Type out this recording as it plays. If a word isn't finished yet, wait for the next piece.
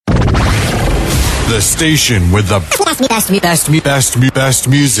The station with the best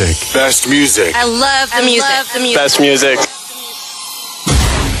music. Best music. I love the music. Best music.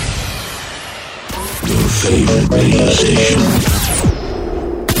 Your favorite radio station.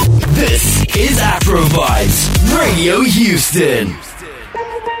 This is Afro Vibes Radio Houston.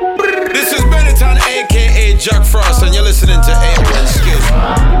 This is Benetton, aka Jack Frost, and you're listening to AON Skills.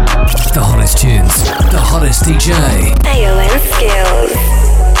 The hottest tunes, the hottest DJ. AON Skills.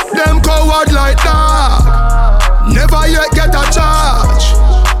 Them coward like that, never yet get a charge.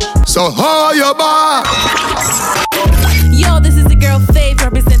 So hold your back. Yo, this is the girl Faith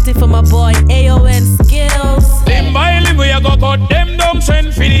representing for my boy AON Skills. Them violin we a go cut them dumb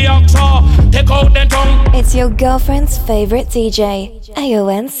send for the actor. Take out the tongue. It's your girlfriend's favorite DJ,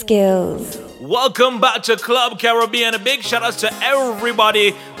 AON Skills. Welcome back to Club Caribbean. A big shout out to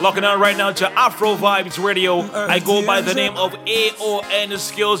everybody locking on right now to Afro Vibes Radio. I go by the name of AON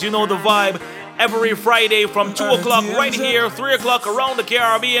Skills. You know the vibe. Every Friday from 2 o'clock right here, 3 o'clock around the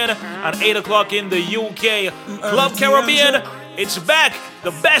Caribbean, and 8 o'clock in the UK. Club Caribbean, it's back.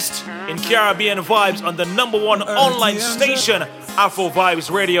 The best in Caribbean vibes on the #1 online station, Afro Vibes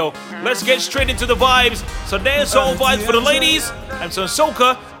Radio. Let's get straight into the vibes. So dance all vibes for the ladies and some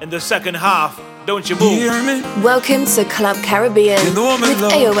soca in the second half. Don't you move. Welcome to Club Caribbean you know with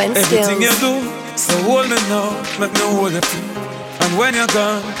love, AON everything Skills. you do, so hold me now, make me hold you too. And when you're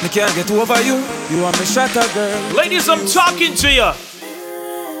gone, I can't get over you. You are my shatter girl. Ladies, I'm talking to you.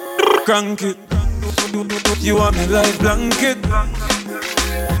 Crank it. You are my life blanket.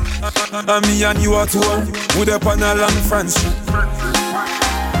 And me and you are two. With up on a long France street.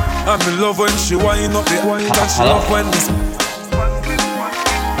 I'm in love when she wind up the wine. And she love when this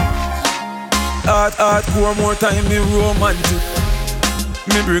hardcore more time me romantic.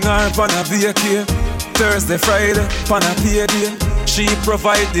 Me bring her up on a vacay. Thursday, Friday, on a payday. She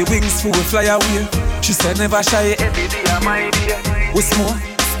provide the wings for we fly away. She said never shy, every day of my day. We smoke,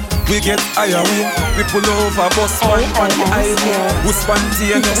 we get higher way. We pull over bus one on the highway. We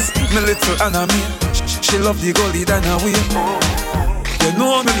spontaneous, my little enemy. She love the gully than a way. You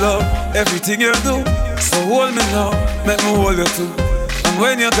know me love, everything you do. So hold me now, make me hold you too. And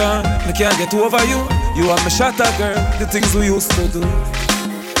when you're gone, I can't get over you. You are my shatter girl, the things we used to do.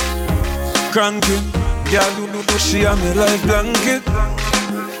 Cranky, girl, you know she and me life blanket.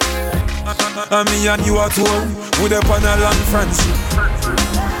 And me and you at home, with up on a long France street.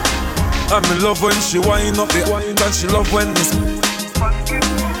 And me love when she wind up the wine, and she love when this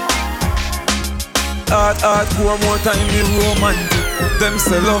hardcore more time me romantic. Them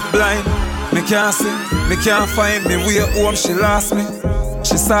say love blind, me can't see, me can't find me way home. She lost me,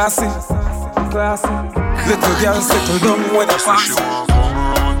 she sassy, classy. Little girl settle down when I pass.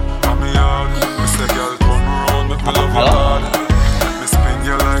 Me love you hard. Me spin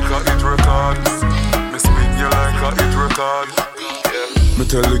you like a hit record. Me spin you like a hit record. Me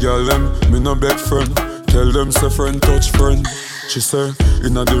tell the girl them, me no beg friend. Tell them say friend touch friend. She say,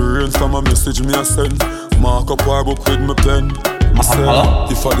 inna the rain from a message me a send. Mark up her book with me pen. Me say,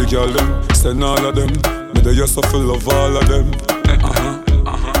 if I the girl them, send all of them. Me dey just full of all of them.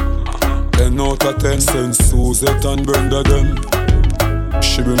 10 out of 10, send Suzette and Brenda them.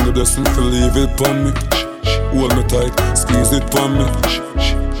 She bring the blessing to leave it pon me. Hold me tight, squeeze it pon me.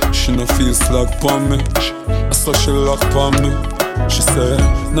 She no feel slag pon me. So she lock pon me. She say,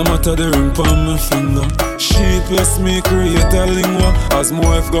 no matter the ring pon me finger. She plus me create a lingua. As my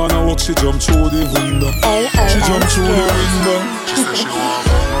wife gonna walk, she jump through the window. She jump through the window. She say she want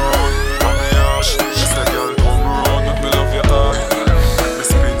come me out. She say girl come round, make me love your heart. Me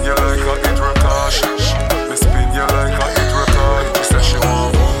spin you like a hit record. Me spin you like a hit record. She say she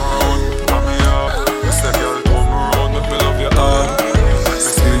want come me out. Me say girl come round, make me love your heart. Me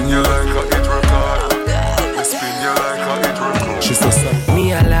spin you like a hit record. Me spin you like a hit record. She say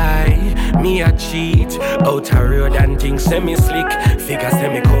me a lie, me a cheat. Out a road and things semi-slick. Figure say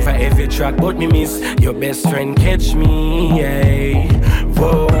me cover every track, but me miss. Your best friend catch me, yeah.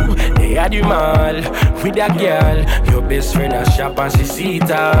 Whoa, they had you mall with a girl. Your best friend a shop and she see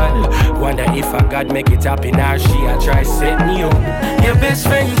it all. Wonder if I God make it happen or she a try set me up. Your best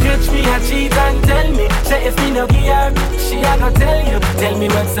friend catch me a cheat and tell me. Say if me no give her, she a go tell you. Tell me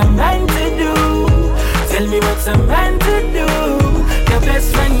what's a man to do. Tell me what's a man to do. Your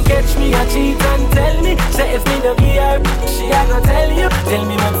best friend catch me a cheat and tell me. Say if me no give her, she a go tell you. Tell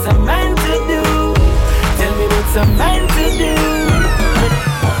me what's a man to do. Tell me what's a man to do.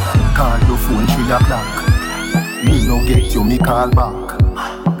 Call your phone 3 o'clock. Me no get you, me call back.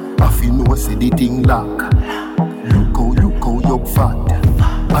 I feel no say the thing lock. Look how you fat.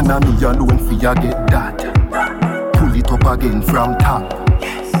 And I know you alone for you get that. Pull it up again from top.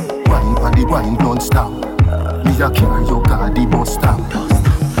 Wine wine non-stop. Me a carry your car the bus stop.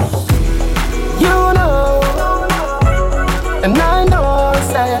 You know, and I know,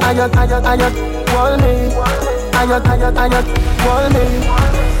 say I got, want me. I got, want me.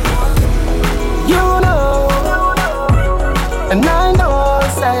 You know, and I know,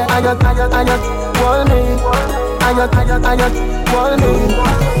 say I got, want me. I got, want me.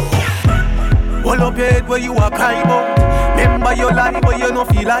 Hold up your head where you are cry about. Remember your life but you no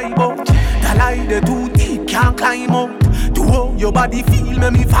feel like about. The lie they too deep can't climb up. Do how your body feel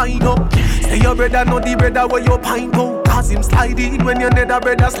make me find out. Say your brother know the brother where you pint out. Cause him slide in when your nether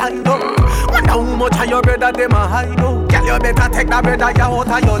brother slide up. Wonder how much of your brother them a hide out. Girl you better take that brother you out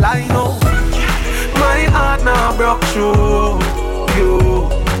of your line out. My heart now broke through you,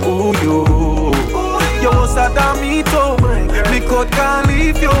 ooh you. You was a damn me too. Me could can't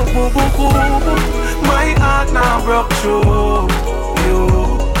leave you, boo boo boo. My heart now broke through you,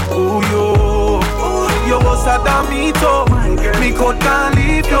 ooh you. You was a damn me too. Me could can't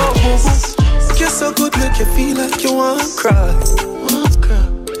leave you, boo boo. You're so good, make you feel like you want to cry.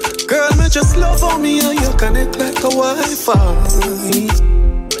 Girl, me just love on me and you connect like a Wi-Fi.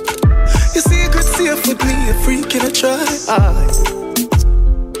 Your secret safe with me, a freak in a try.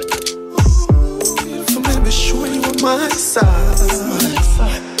 Sure you on my side.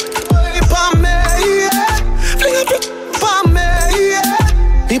 If I'm yeah, fling up on me,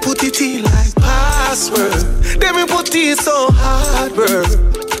 yeah. Me put it in like password. Then me put it so hard, bro.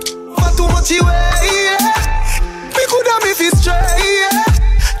 For too much you yeah. Me could have me feel straight, yeah.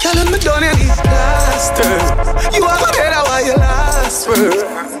 Can't let me down in these plaster. You are my better while you last word.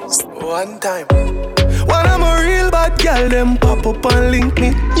 One time. When I'm a real bad girl, them pop up and link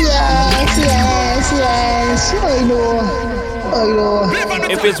me. Yes, I know.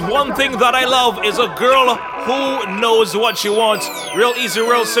 If it's one thing that I love, is a girl who knows what she wants. Real easy,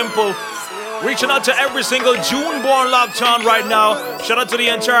 real simple. Reaching out to every single June-born locked on right now. Shout out to the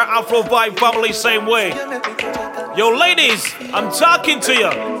entire Afro Vibe family, same way. Yo, ladies, I'm talking to you.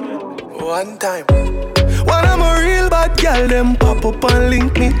 One time. When I'm a real bad girl, them pop up and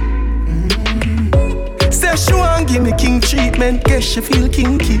link me. Say she want give me king treatment, guess she feel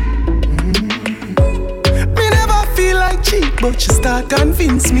kinky. Me never feel like cheap, but she start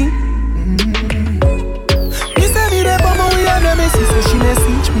convince me. Me say me dey but we are the messy, so she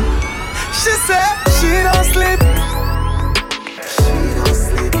message me. She said she don't sleep.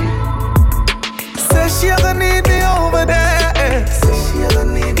 Say she ever need me over there.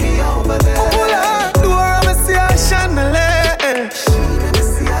 Oh Lord, do her me see her chandelier.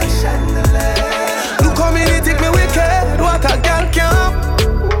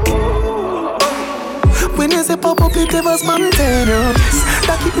 When you say pop up, it was spontaneous.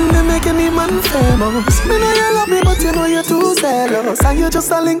 That keeping me making me man famous. Me know you love me, but you know you're too zealous. And you just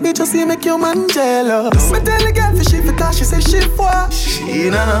a link me, just see make your man jealous. Me tell the girl for she because she say she for.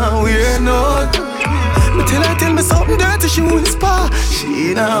 She now we're not. Me tell me something dirty, she whisper.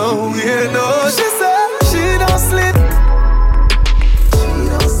 She now we're not. She say she don't sleep.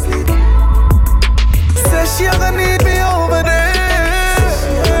 Say she ever need me over there.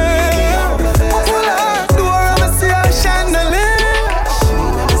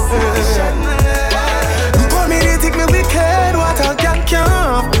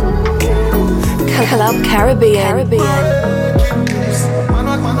 Club Caribbean.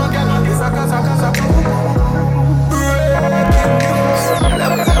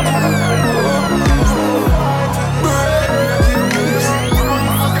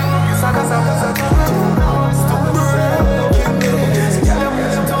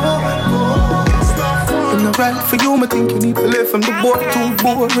 Right for you, me think you need to live from the boy too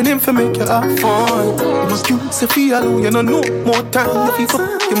boring him for make you have fun. You must use a feel, you know no more time if you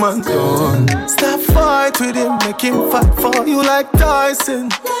fuck your man done. Stop fight with him, make him fight for you like Tyson.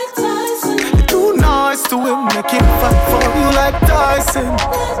 You're too nice to him, make him fight for you like Tyson.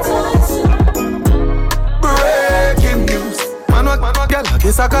 Breaking news, man, girl, I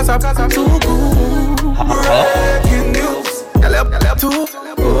guess I got too good. Breaking news, girl, too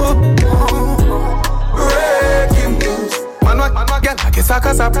good. Breaking news, man, girl, I guess I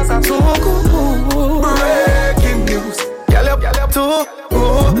got too good. Breaking news, girl, too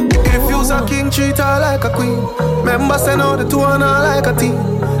good. If you's a king, treat her like a queen. Remember, say no, the two are not like a team.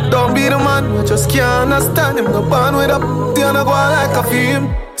 Don't be the man, we just can't understand him. No band with up, they don't go like a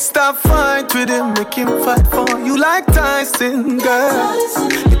film. Stop fight with him, make him fight for you like Tyson, girl.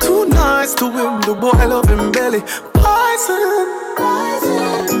 You're too nice to him, the boy love him belly. Poison.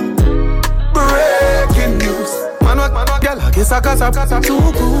 Breaking news, man, girl, I guess I got too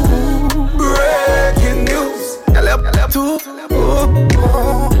good. Breaking news, girl, too good.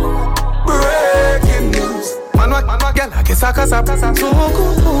 cause I'm too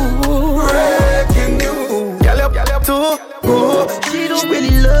cool. Breaking news. Yep, too cool. She don't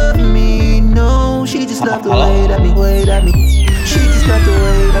really love me, no. She just love the way that me. She just love the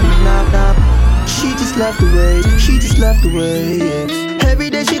way that me knock. She just love the way, yeah. Every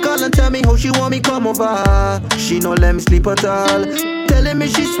day she call and tell me how she want me come over. She don't let me sleep at all. Telling me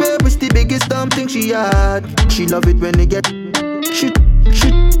she swear it's the biggest damn thing she had. She love it when they get she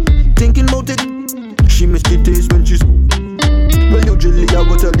thinking about it. She miss the taste when she's. Well, usually I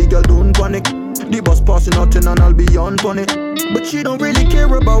go tell the girl don't panic. The bus passing out and I'll be on it. But she don't really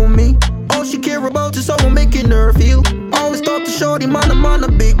care about me. All she care about is how I'm making her feel. Always thought to show the man I'm on a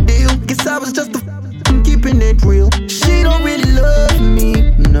big deal. Guess I was just keeping it real. She don't really love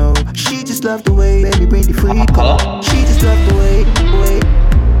me, no. She just love the way, baby, bring the freak on. She just love the way.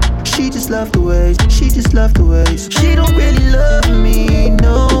 She just love the ways. She don't really love me,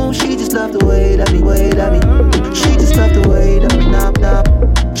 no. She just love the way that me. She just love the way that me knock.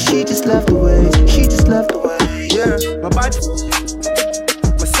 She just love the ways. Yeah, my body.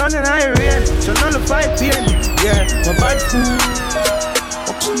 My son and I are in, so none of 5 p.m. Yeah, my body.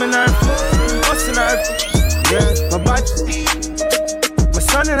 My woman are busting her. Yeah, my body. My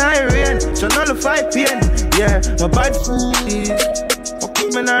son and I are in, so none of 5 p.m. Yeah, my body. My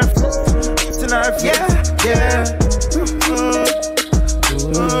woman are busting her. Yeah.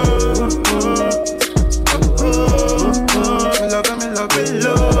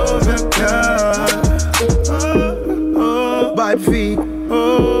 Love him, girl. Bad feet.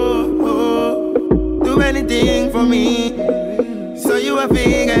 Do anything for me. So you a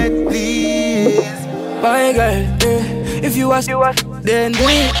figure, please. My girl, if you ask, then do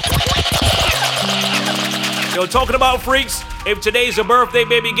it. Yo, talking about freaks, if today's a birthday,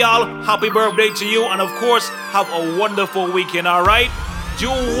 baby gal, happy birthday to you. And of course, have a wonderful weekend, alright? Do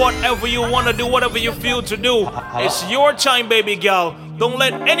whatever you want to do, whatever you feel to do. It's your time, baby gal. Don't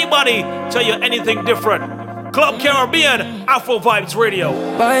let anybody tell you anything different. Club Caribbean, Afro Vibes Radio.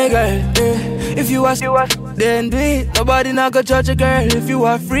 My girl, if you ask, then do it. Nobody not gonna judge a girl if you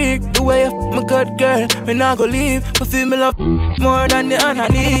are freak. The way you my good girl, me not gonna leave. But feel me love more than the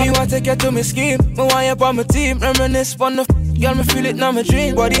honey. You want to take you to me scheme, me want you on my team. Reminisce on the girl, me feel it now my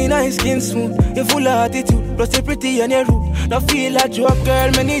dream. Body nice, skin smooth, you full of attitude. Plus you pretty and you rude. Don't feel like you up, girl,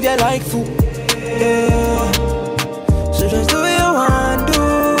 me need you like food. Yeah. So just do what you want, do.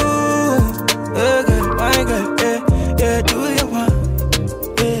 Girl, my girl, yeah, do what you want,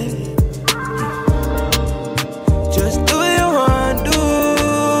 yeah. Just do what you want, do.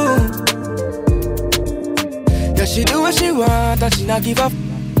 Yeah, she do what she want, and she not give up.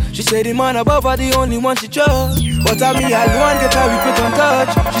 She said the man above her the only one she trust. But I mean, I want get her, we quit on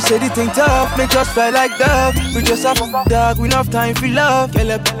touch. She said the thing tough, make us fly like dove. We just have a dog, we enough time for love.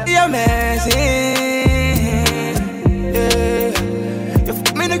 Girl, you're amazing, yeah. You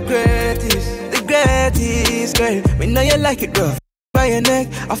fuck me the greatest, girl. We know you like it rough. By your neck,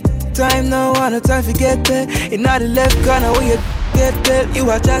 I fuck time now, I no time to get there. In the left corner where you get there, you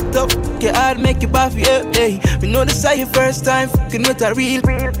are jacked up. Get hard, make you buff, yeah, hey. We know this is your first time fucking with a real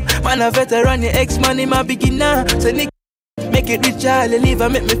man, a veteran, your ex-man, him a beginner. So Nick, make it rich, I'll leave. I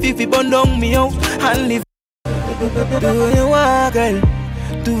make me feel bond on me out and live. Do what you want, girl.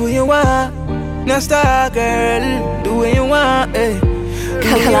 Do what you want. Now start, girl. Do what you want, hey.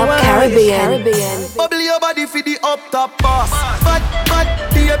 Club Caribbean. Bubble your body for the up top boss. Bad,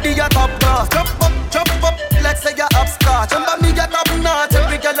 baby, your top class. Jump up, let's say you're upstart. Remember me, you're top notch.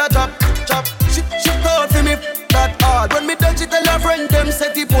 Every girl a drop. She told for me that hard. When me touch it, tell her friend them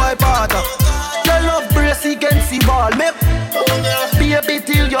set the boy part. Your love brace against the ball. Me, baby,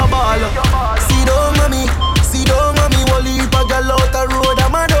 till your ball. See down, mommy. Wally, if a girl out the road,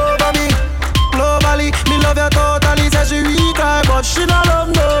 I'm mad over me. Globally, me love you totally. Say she weak, but she not love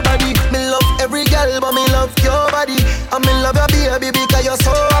nobody. Me love every girl, but me love your body. I me love your baby because you're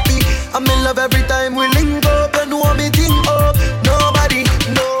so happy. I me love every time we link up. You know me think up. Nobody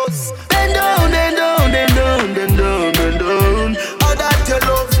knows. Bend down. All that you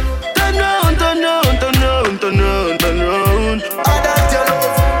love. Turn round. All that you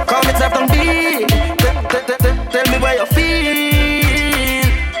love. Come and step on beat. Tell me where you feel.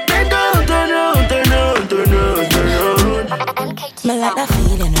 Bend down. Me like that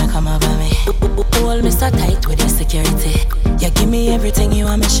feeling when come over me. Hold me so tight with your security. You give me everything you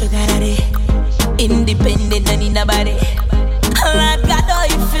want, me sugar daddy. Independent and in the body. Lord God, oh,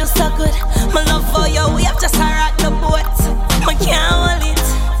 you feel so good. My love for you, we have just rock the boat. Me can't hold it,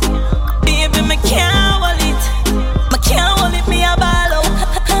 baby, me can't hold it. Me can't hold it, me a ball out.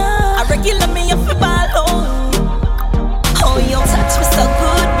 I regular me up a ball out. Oh, you touch me so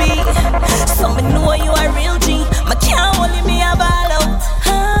good, B. So me know you a real G. Me can't hold it, me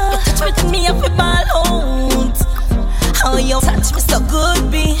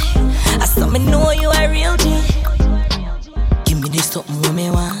something with me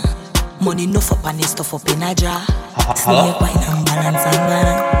want. Money enough up and this stuff up in a jar. Snake wine and balance and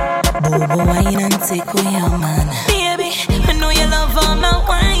banana. Bobo wine and take with your man. Baby, I know you love all my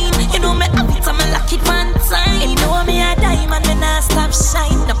wine. You know me have it and me lock it one time. You know me a diamond, me not stop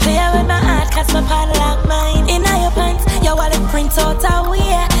shine. Now play with my heart cause my padlock mine. In your pants, your wallet print out a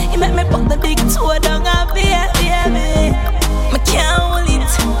wear. You make me put the big toe down a beer, baby. Me can't hold it.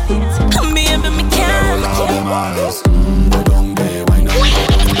 Baby, me can't.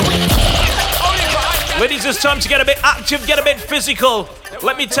 Ladies, it's time to get a bit active, get a bit physical.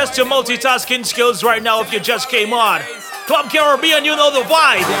 Let me test your multitasking skills right now if you just came on. Club Caribbean, you know the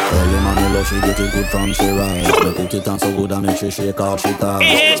vibe. Early money love, she get it good from she rise. Me put it on so good and make she shake off she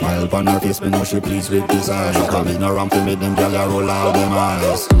ties. Smile upon her face, me know she pleased with this eyes. She come in around to make them gyal a roll out them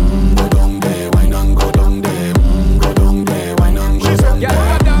eyes. Go down there, wine and go down there. Go down there, wine and go down there.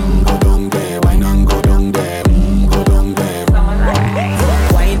 Go down there, wine and go down there. Go down there.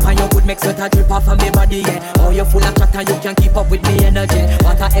 Wine for your good makes sweat a drip off of me body, yeah. Oh, you full of chatter, you can keep up with me energy.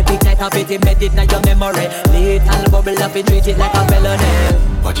 What a epic night of it, embedded in your memory. Little bubble up, it treat it like a felony.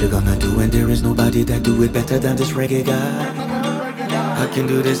 What you gonna do when there is nobody that do it better than this reggae guy? I can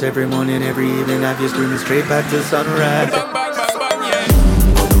do this every morning, every evening. Have you screaming straight back to sunrise. Go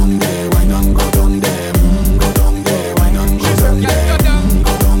down there, wine and go down there. Go down there, wine and go down there.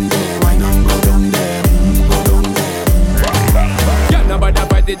 Go down there, wine and go down there. Go down there. Yeah, nobody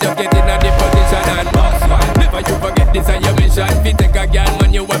fight it, just get in a the position and boss one. Never you forget this and your mission. If you take a girl,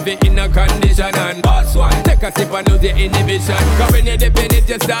 man, you have it in a condition and boss one. Take a sip and lose the inhibition. Cause when you depend it,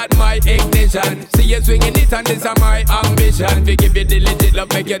 you start my ignition. See you swinging it and this is my ambition. We give you the legit love,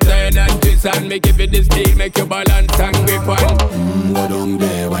 make you turn and twist and make you feel the speed, make you balance and grip on. Go down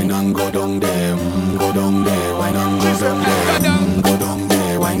there, wine and go down there. Go down there, wine and go down there. Go down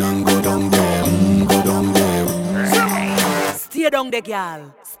there, wine and go down there. Go down there. Stay down there,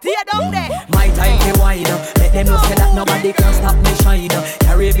 girl. Stay down there. My time to wine. Let them know say that nobody can stop me shine.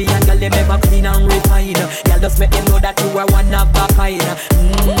 Caribbean girl, them ever clean and refine. Girl, just make them know that you are one of a kind.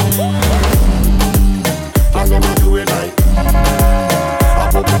 Girl, them a do it like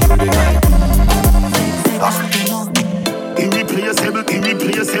up through the night. Irreplaceable,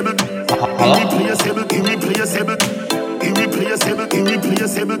 irreplaceable, irreplaceable, irreplaceable, irreplaceable,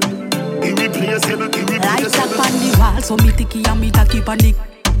 irreplaceable, irreplaceable, irreplaceable. Lights up on the wall, so me ticky and me tacky panic.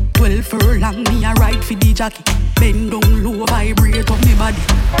 12 furlong, me a ride for the jockey. Bend down low, vibrate up me body.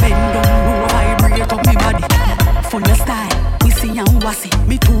 Bend down low, vibrate up me body. For your style, we see and wassy.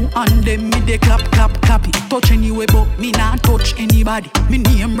 Me two and them, me they clap, clap, clap it. Touch anyway, but me not touch anybody. Me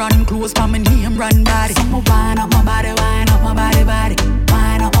name run close, but me name run body. So me wind up my body, wind up my body, body.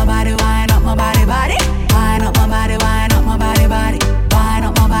 Wind up my body, wind up my body, body. Wind up my body, wind up my body, body. Wind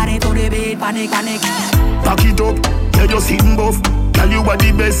up my body to the beat, panic, panic. Back it up, yeah, you sitting buff. Tell you what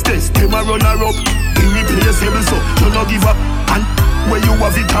the bestest, them a run her up. Irreplaceable, so you no give up. And where you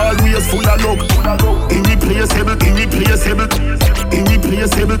have it always full of luck. Irreplaceable, irreplaceable,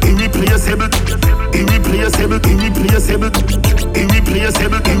 irreplaceable, irreplaceable, irreplaceable, irreplaceable,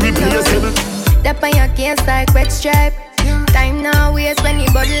 irreplaceable, irreplaceable. Step on your case like wet stripe. Time now waste when you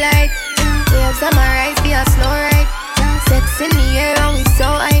bud light. We have summarize, be a slow ride. Sex in the air and we so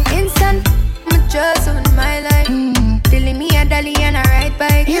high. Instant, I'm just on my life. Feeling me a dolly and a ride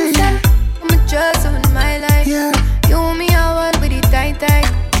bike. Instant, I'm just on my life. You me a one with it tight tight.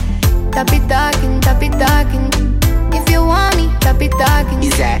 Tap it talking, tap it talking. If you want me, tap it talking.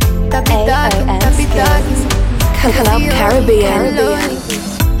 Tap it talking, tap it talking. Club Caribbean.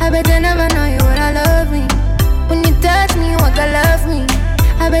 I bet you never know you would I love me. When you touch me, you want to love me.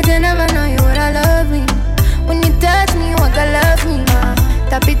 I bet you never know you would I love me. When you touch me, you want to love me.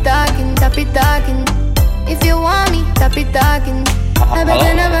 Tap it talking, tap it talking. If you want me, tap it talking. I bet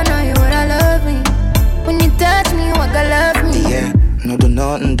you never know you would I love me. When you touch me, you want to love me. Yeah, no do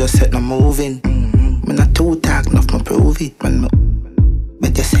nothing, just set no moving. Me not too talk, enough me prove it. When me,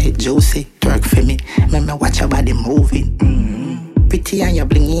 but you say it juicy, twerk for me. Make me watch your body moving. Pretty and you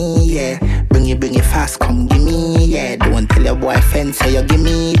blingy, yeah. Bring it fast, come give me, yeah. Don't tell your boyfriend, say you give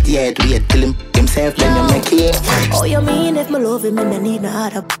me it, yeah. Wait till himself, then you make it. Oh, you mean if me love him, me need no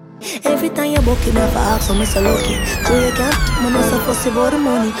other. Every time you book him, never ask for me so lucky. So you can't, man, I'm supposed to about the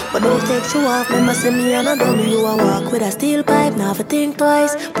money. But don't take you off, remember say me and a dummy. You a walk with a steel pipe, never think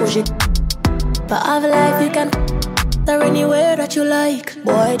twice. Push it, but have life, you can there anywhere that you like.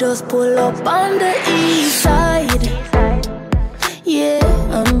 Boy, just pull up on the east side. Yeah,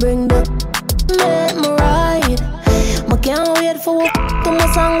 and bring the make me ride. I can't wait for to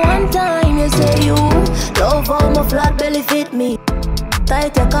my song one time. You say you love how my flat belly fit me.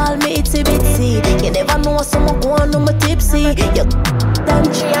 tight, you call me itsy bitsy. You never know someone go on my tipsy. You done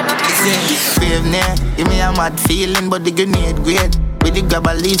tree and give me a mad feeling, but the grenade great. With the grab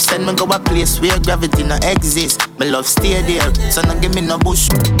a leaf, send me go a place where gravity no exist. My love stay there, so no give me no bush,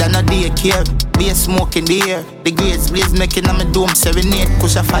 than a daycare. Be a smoke in the air, the grades blaze making on my dome serenade.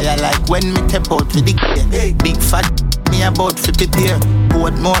 Push a fire like when me tap out with the gear. Big fat, me about 50 pair,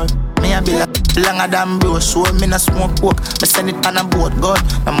 board more. Me a be like longer than bro, so me no smoke coke. Me send it on a boat, God.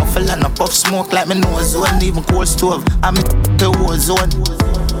 I'm a fella no puff smoke like me nose zone, even cold stove. I'm in the war zone.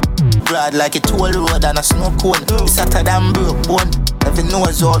 Broad like a toll road and a snow cone. It's hotter than broke bone. Every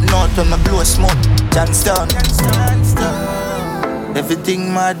nose up north when me blow smoke. Johnstown.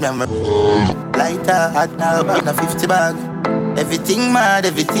 Everything mad, man. Lighter, hot now, about a 50 bag. Everything mad,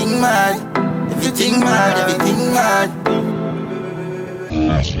 everything mad. Everything mad, everything mad.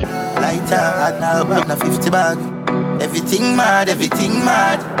 Lighter, hot now, about a 50 bag. Everything mad, everything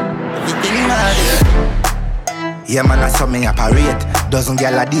mad. Everything mad. Yeah, man, I saw me a parade. Doesn't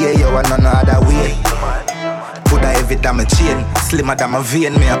get a day, you want no other way. Put a heavy than my chain, slimmer than my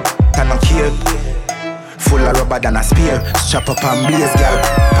vein, me a and a care. Full of rubber than a spear. Strap up and blaze, girl,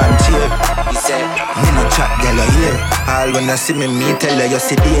 pan cheer. He said, me no chat, girl, you hear. All when you see me tell you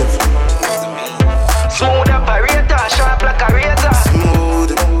see Dave. Smooth operator, sharp like a razor.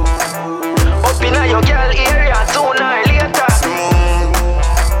 Smooth. Up in your girl area, sooner or later. Smooth.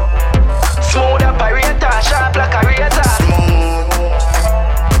 Smooth operator, sharp like a razor. Smooth.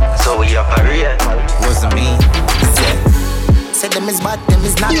 So we operate. Wasn't me. Said them is bad, them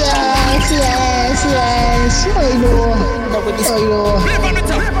is not. Yes, I know.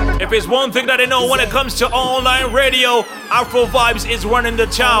 If it's one thing that I know when it comes to online radio, Afro Vibes is running the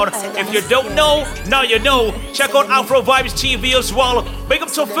town. If you don't know, now you know. Check out Afro Vibes TV as well. Big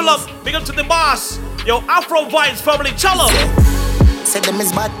up to Philip, big up to the boss. Yo, Afro Vibes family, tell them. Said them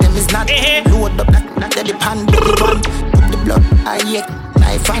is bad, them is not. Load the black, not the pan, big one. Put the blood, I hate,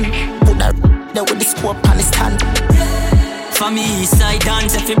 knife and put that there with the scope on his stand. For me, east side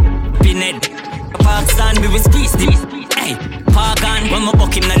dance, if you pinhead. Pakistan, we will squeeze them. Hey, Pagan, when my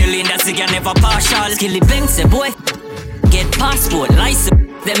buck him na the lane, that's the guy never partial. Skilly bang, say boy, get passport, license.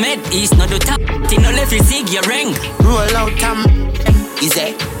 The med east, no do tap. Tino left his zig, your ring. Roll out, is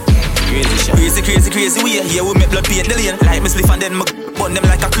it? Crazy way. Here we make blood paint the lane. Like me spliff and then me burn them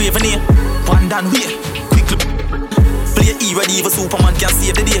like a craven here. One down way, quickly. Play E ready, even Superman can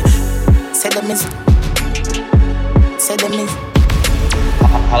save the day. Say them is. Say them is.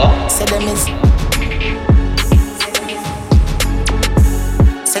 Hello? Say them is.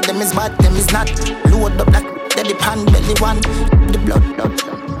 Say them is bad, them is not. Load the black, the pan belly one. The blood,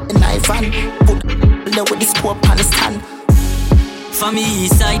 the knife and put the with the scope on the stand. For me,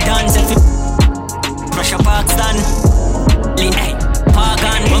 east side dance, if you Russia Pakistan. Hey,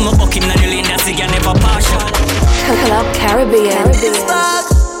 Pagan, when my buck him na the lane, that's the guy never partial. Club Caribbean.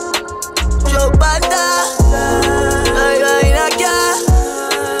 Joe Banda.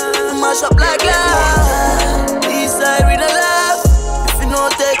 Mash up like that. East side with a laugh. If you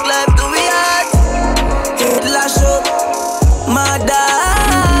don't take life, do we hard? Head lash up, mother.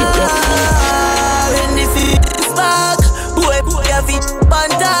 When the feet is back, boy, have it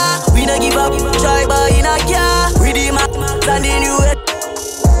panta. We don't give up, try by in a car. Ready my standing you head.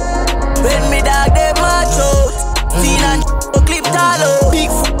 When me dog they march out. Teen and clip talo.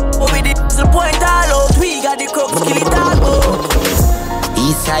 Big foot with the point talo. We got the crooks, kill it all.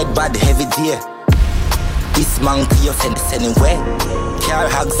 Eastside bad heavy deer. This monkey offense anywhere. Car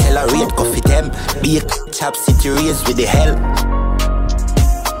hog accelerate, go fit them. Be a chap city race with the hell.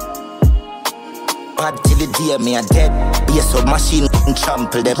 Bad till the deer me a dead. Be a submachine and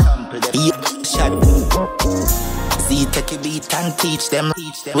trample them. Be a shot. Z take a beat and teach them.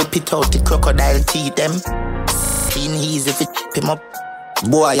 Whip it out the crocodile teeth them. Seen easy if it him up.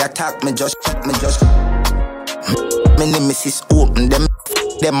 Boy attack me just. My nemesis open them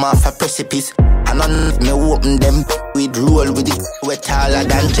off a precipice. And on me open them with roll with it wet taller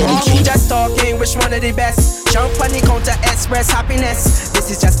than jelly tree. We just talking, which one of the best? Jump on the counter, express happiness.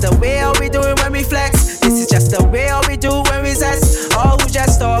 This is just the way how we do it when we flex. This is just the way how we do when we zest. Oh, we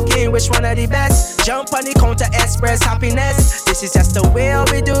just talking, which one of the best? Jump on the counter, express happiness. This is just the way how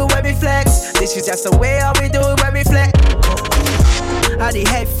we do it when we flex. This is just the way how we do it when we flex. How the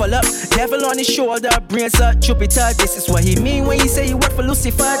head full up, devil on his shoulder, brains up, Jupiter. This is what he mean when he say you work for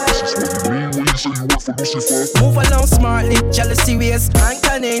Lucifer. Move along smartly, jealousy ways and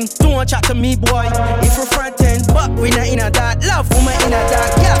cunning. Don't chat to me, boy. If we're frontin', but we not in a that. Love woman in a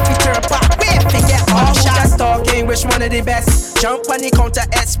that. Yeah, feature a back, we forget all shots. Talking, which one of the best? Jump on the counter,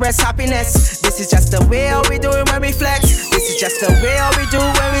 express happiness. This is just the way how we do it when we flex. This is just the way how we do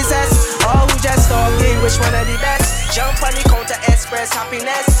when we zest. Oh, we just talking, which one of the best? Jump on the counter, express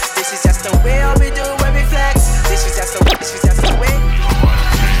happiness. This is just the way how we do when we flex. This is just the way.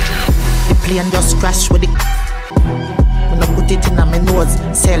 The plane just crash with it. When I put it in my nose,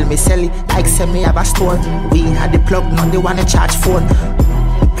 sell it like say me have a store. We had the plug, now they wanna charge phone.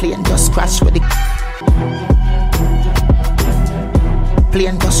 The plane just crash with it.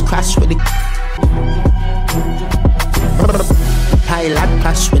 Plane just crash with it. Pilot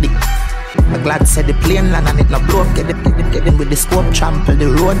crash with it. I'm glad said the plane land and it not broke. Get them with the scope, trample the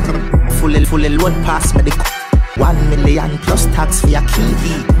road. Fully load pass me the 1 million plus tax for your key.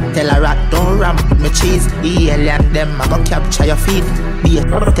 Tell a rat don't ramp with me cheese. The alien them I go capture your feet.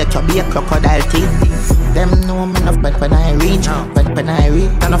 Take your be a crocodile teeth. Them know me enough but when I reach. When I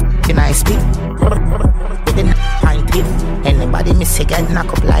reach enough when I speak. Within pint it. Anybody miss a get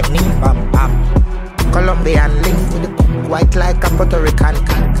knock up like me. Bam bam. Colombian link with the white like a Puerto Rican.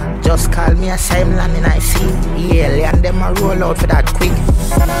 Just call me a same land and I see. The alien them a roll out for that quick.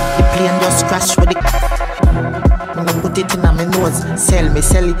 The plane just crash with it. When I put it in my nose, sell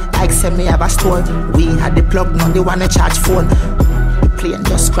it like say me have a store. We had the plug, now they wanna charge phone. The plane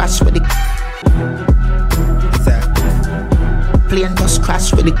just crash with it. Plane just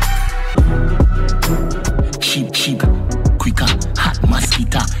crash with it. Cheap, quicker, hot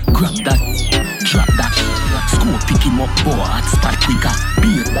mosquito. Grab that, drop that. Score pick him up, boy, hot spot quicker.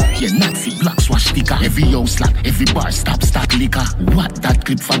 Beat that, yeah, Nazi black swash sticker. Every house slap, every bar stop, stack liquor. What that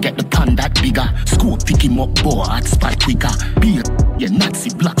clip, forget the pan that bigger. Score pick him up, boy, hot spot quicker. Beat, yeah, Nazi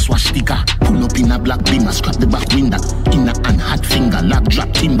black swash sticker. Pull up in a black beamer, scrap the back window. In a hand hot finger, lock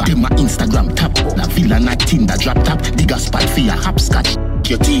drop timber. Them my Instagram tap, la villa not Tinder. Drop top, digger spot for your hopscotch.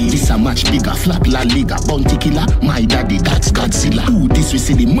 This a much bigger flap La Liga bounty killer. My daddy that's Godzilla. Who this we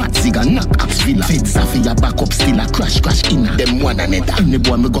see the mat zigga knock ups villa. Feds a for your back up still a crash inna. Them one another. Any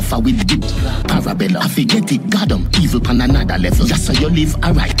boy me go for with deep parabella. I forget it got them evil pan another level. Just so you live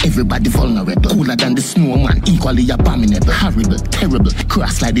alright. Everybody vulnerable. Cooler than the snowman. Equally abominable. Horrible, terrible.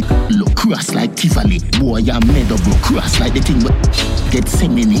 Cross like the look. Cross like Tivoli. Boy I'm made up bro. Cross like the thing but get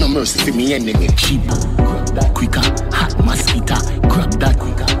semi. No mercy for me enemy. Cheap. Grab that quicker. Hot mosquito. Grab that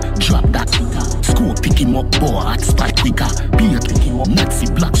quicker, drop that quicker. Score pick him up, boy, hot spot quicker. Beat pick him up,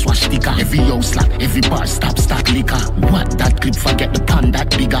 Nazi black swash sticker. Every house slap, every bar stop, stack liquor. What that clip, forget the pan that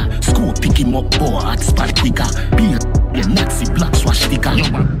bigger. Score pick him up, boy, hot spot quicker. Beat, yeah, Nazi black swash sticker.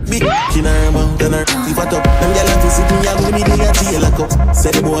 Big in her mouth, then her teeth fat up. Them gyal have to sit me and me dey a jail lock up.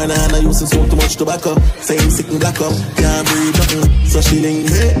 Say the boy nah used to smoke too much tobacco. Say him sick and black up, can't breathe nothing. So she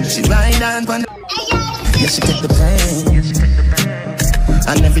link me, she lie down pon the. Yeah, she take the pain.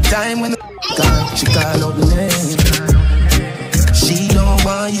 And every time when she call out the name, she don't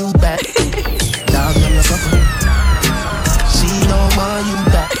want you back. Dog, I'm your sucker. She don't want you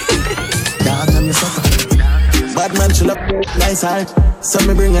back. Dog, I'm your sucker. Bad man, she love nice heart. So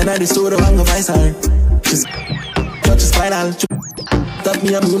me bring her to the studio and go vice her. She's touch spinal. Tap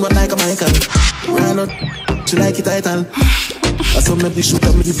me and move like a Michael. Run out, she like it title. I saw me be shoot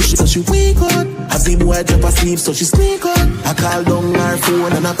up me give shit so she weak out. As the boy drop asleep so she sneak out. I call down her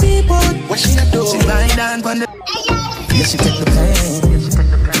phone and I peep out. What she a do? She lie down on the. Yeah, she take the pain.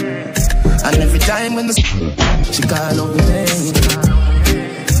 And every time when the she call out the name,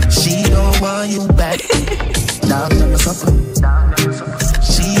 she don't want you back. Dog, I'm a suffer.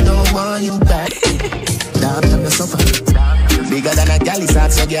 She don't want you back. Dog, I'm a suffer. Bigger than a gal is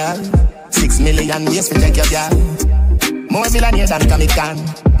hard so girl. 6 million ways to take your girl. More millionaire than Comic-Con.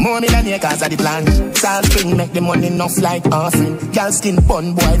 More millionaire cause of the plan. Salt spring make the money enough like offering. Girl skin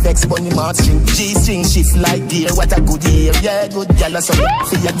bun, boy vex bunny mouth string. G-string shift like gear, what a good year. Yeah, good girl so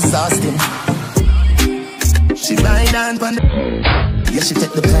feel exhausting. She lie down pon the. Yeah, she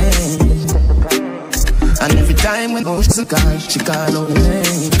take the pain. And every time when she's a call, she call out the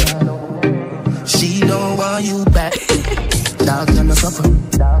name. She don't want you back. Dog, I'm a suffer.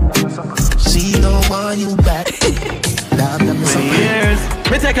 She don't want you back. Years,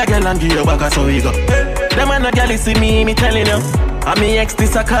 me take a girl and give her back so we go. Them man a girl see me telling you. And me ex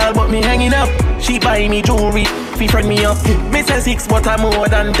this a call but me hanging up. She buy me jewelry, fi friend me up. Me say 6 but I'm more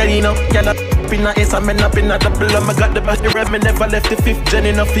than 10 enough. Girl up in a S and men up in a double. I got the best rev, me never left the 5th gen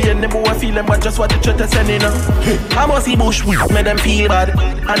enough. Fear them boy feel them but just what the church send enough. I must see bush make them feel bad.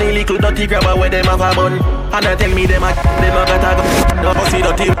 And a little dirty grabber where them have a bun. And they tell me them a better go. No pussy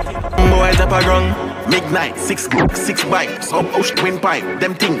dirty, boy up a ground. Midnight, 6 bikes, up ocean windpipe.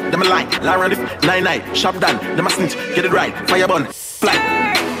 Them ting, them a line, Lara lift, 9-9, shop done, them a snitch, get it right, fire bun, fly.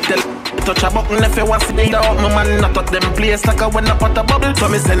 Tell touch a button if you want to see out. My man not at them place like a when I pot a bubble. So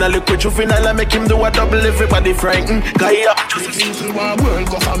me send a liquid juvenile and make him do a double. Everybody frightened, guy up. Just people want world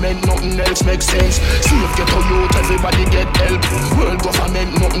government, nothing else makes sense. Save ghetto youth, everybody get help. World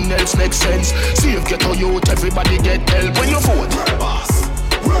government, nothing else makes sense. Save ghetto youth, everybody get help. When you vote, world boss,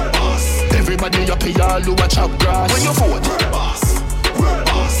 world boss. Everybody up here, all who a chop grass. When you vote, world boss, world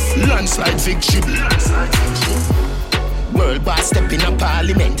boss. Landslide victory, landslide victory. World boss step in a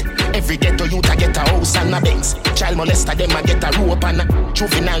parliament. Every ghetto youth a get a house and a Benz. Child molester them a get a rope and a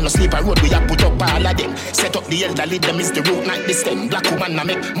juvenile no sleep a road. We a put up all of them. Set up the elderly, them is the root, not the stem. Black woman a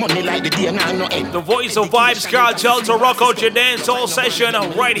make money like the day and no end. The voice of Vibes Cartel to rock out your dance all session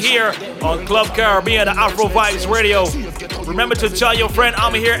right here on Club Caribbean, Afro Vibes Radio. Remember to tell your friend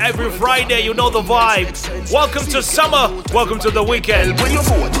I'm here every Friday. You know the vibe. Welcome to summer. Welcome to the weekend.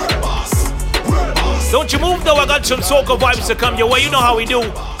 Don't you move though, I got some soca vibes to come your way. You know how we do.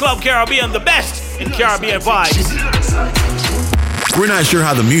 Club Caribbean, the best in Caribbean vibes. We're not sure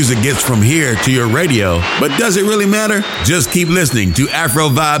how the music gets from here to your radio, but does it really matter? Just keep listening to Afro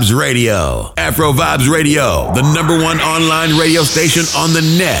Vibes Radio. Afro Vibes Radio, the #1 online radio station on the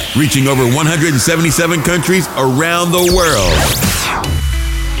net, reaching over 177 countries around the world.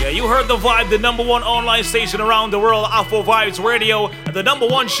 Yeah, you heard the vibe, the #1 online station around the world, Afro Vibes Radio, and the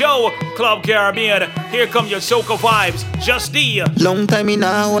 #1 show, Club Caribbean. Here come your soca vibes, Just D. Long time in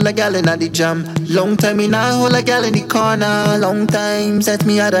a hold a gal in the jam. Long time in a hold a gal in the corner. Long time set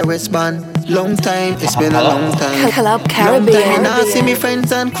me out a respond. Long time, it's been a long time. Club Caribbean. Long time in a see me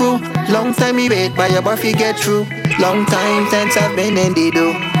friends and crew. Long time me wait by your buffy get through. Long time since I've been in the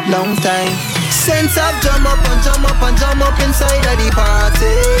do. Long time since I've jump up and jump up and jump up inside of the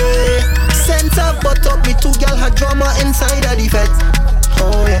party. Since I've butt up me two gal had drama inside of the fete.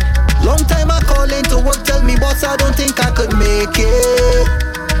 Oh yeah. Long time I call in to work, tell me boss I don't think I could make it.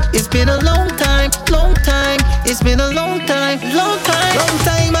 It's been a long time, long time. It's been a long time, long time. Long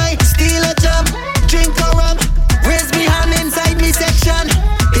time I steal a jam, drink a rum, raise me hand inside me section.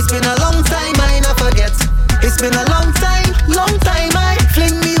 It's been a long time I not forget. It's been a long time I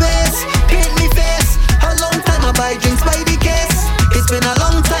fling me waist, paint me face. A long time I buy drinks by the case. It's been a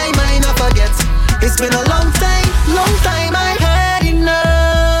long time I not forget. It's been a long time I had enough.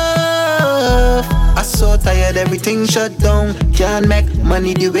 I'm so tired, everything shut down. Can't make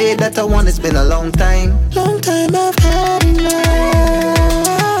money the way that I want. It's been a long time I've had enough.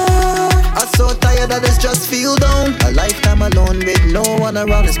 I'm so tired that it's just feel down. A lifetime alone with no one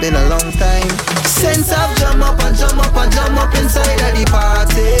around. It's been a long time since I've jump up and jump up and jump up inside of the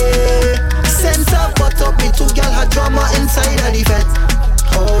party. Since I've butt up me two gal had drama inside of the fete.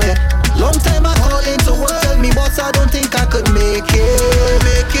 Oh yeah. Long time I call in to work, tell me boss I don't think I could make it.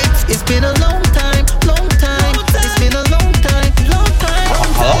 It's been a long time. It's been a long time.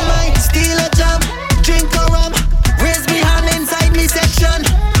 I steal a jam, drink a rum, raise me hand inside me section.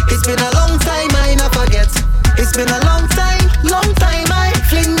 It's been a long time I not forget. It's been a long time I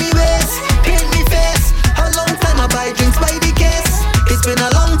fling me waist, paint me face. A long time I buy drinks by the case. It's been a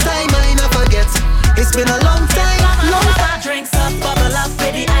long time I not forget. It's been a long time. Drinks up, bubble up,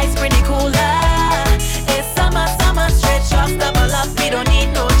 with the ice pretty cooler. It's summer, straight shots, double up, we don't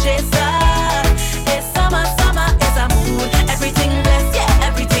need no chaser. It's summer, it's a mood. Everything blessed, yeah,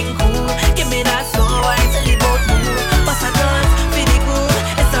 everything cool. Give me that slow wine till the boat move. Bust a dance, feel the groove.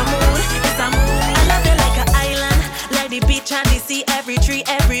 It's a mood. I love you like an island, like the beach and the sea. Every tree,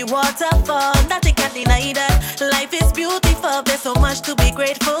 every waterfall, nothing can deny that. Life is beautiful, there's so much to be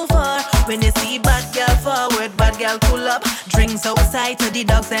grateful for. When you see bad girl forward, bad girl pull up. Drinks outside to the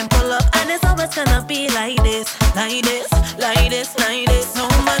dogs and pull up. And it's always gonna be like this. So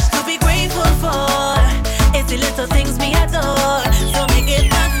much to be grateful for. It's the little things we adore. So make it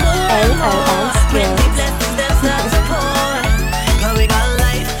not more. When the blessings them start to pour. Cause we got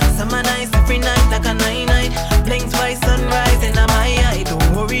life, summer nights, every night like a night. Blink twice, sunrise in my eye.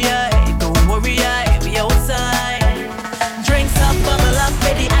 Don't worry, we outside. Drinks up, bubble up,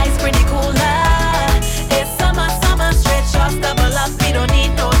 with the ice pretty cooler. It's summer, straight shots, double up, we don't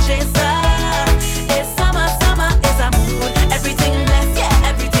need no chaser. It's summer, it's a mood. Everything blessed, yeah,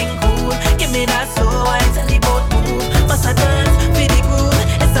 everything cool. Give me that slow wine till the boat move. Bust a dance, feel the groove.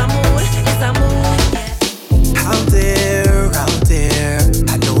 It's a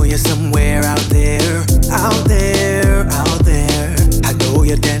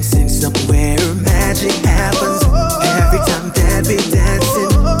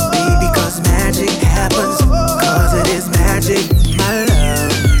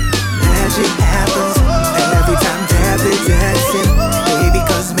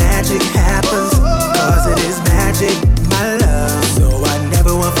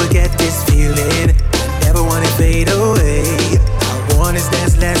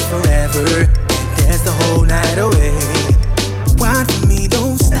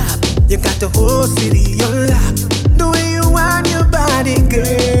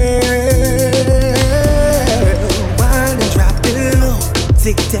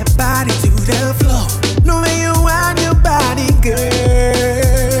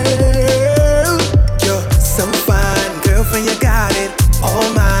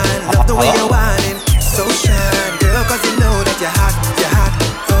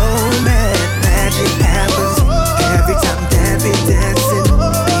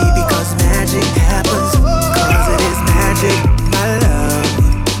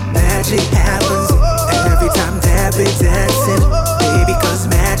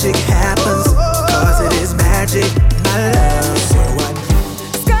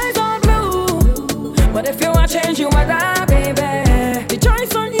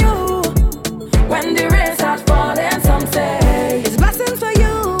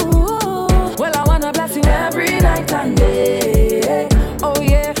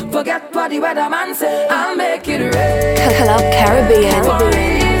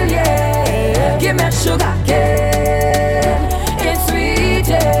Caribbean. Yeah. Give me sugar cane. It's sweet,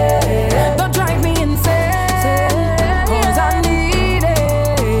 yeah. Don't drive me insane, 'cause I need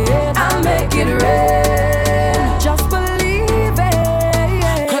it. I'll make it rain. Just believe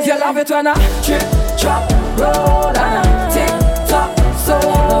it. 'Cause you love it when I trip, drop, roll, and I tick tock, so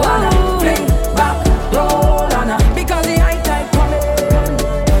and I fling back, roll, and I because the high tide coming.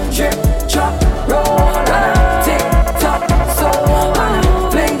 Trip, drop, roll, and I tick tock, so and I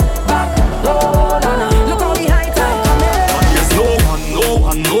fling back, roll, and I look how the high tide coming. There's no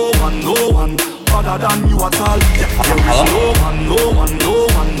one other than you at all. There is no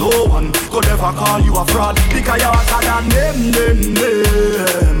one could ever call you a fraud because you're hotter than them.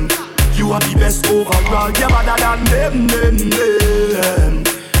 You are the best overall. You're better than them.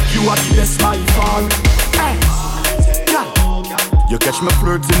 You are the best by far. You catch me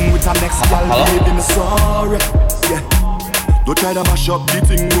flirting with a next gal, baby, me sorry. Yeah. Don't try to mash up the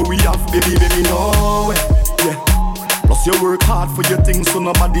thing where we have, baby, no. Yeah. Plus you work hard for your things, so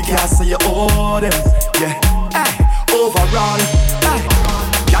nobody can say you owe them. Yeah. Overall.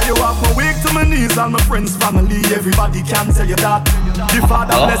 Yeah, you have my weak to my knees and my friends, family, everybody can tell you that. The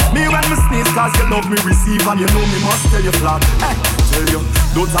Father bless me when me sneeze, 'cause you love me receive and you know me must tell you flat. Tell you,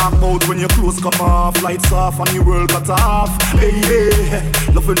 don't talk about when your clothes come off, lights off and your world cut off. Hey,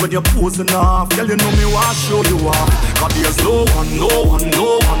 loving when you're posing off, girl you know me want show you off. 'Cause there's no one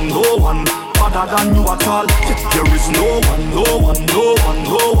other than you at all. There is no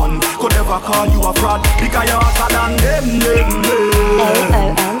one could ever call you a fraud because you're hotter than them.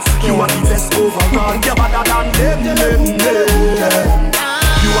 You are the best overall. You're better than them.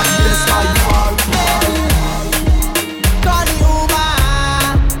 You are the best by far. Call the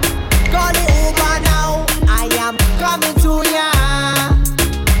Uber now. I am coming to ya.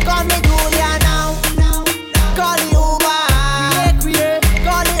 Coming to ya now. Call the Uber.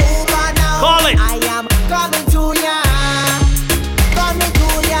 Call the Uber now. Call it. I am coming to ya. Coming to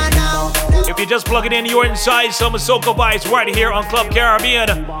ya now. If you're just plugging in, you're inside some Soca Vibes right here on Club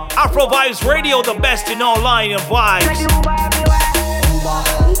Caribbean. Afro Vibes Radio, the best in online vibes.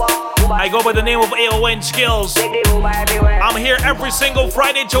 I go by the name of AON Skills. I'm here every single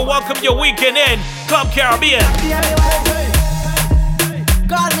Friday to welcome your weekend in Club Caribbean.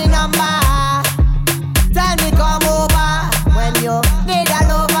 Call me number. Tell me come over when you need a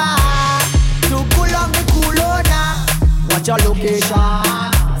lover. To pull on the Kulona. What's your location?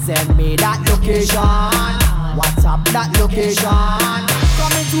 Send me that location. WhatsApp that location.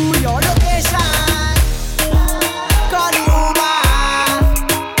 Coming to your location. Call the Uber.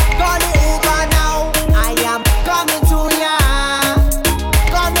 Call the Uber now. I am coming to ya.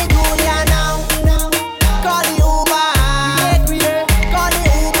 Coming to ya now. Call the Uber. Call the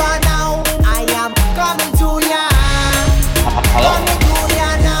Uber now. I am coming to ya. Coming to ya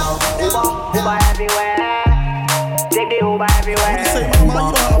now. Uber everywhere. Take the Uber everywhere.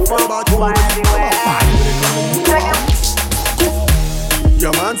 Uber everywhere.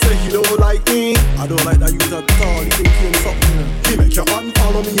 Your man say he don't like me. I don't like that you at all. He think you something. He make your man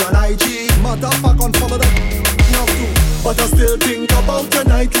follow me on IG. Matter of fact, unfollow that. You have to, but I still think about your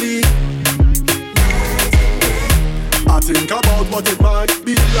nightly. I think about what it might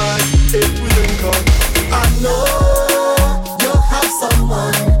be like if we link up. I know you have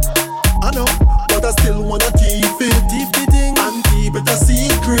someone. I know, but I still wanna keep it and keep it a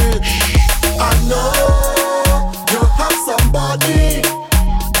secret. I know you have somebody.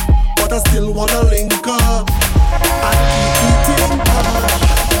 I still wanna link up and keep it in touch.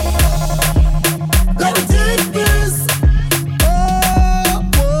 Let me take this.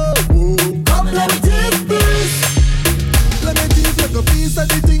 Come, let me take this. Let me take like a piece of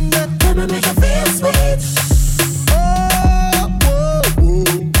the thing that let me make you feel sweet.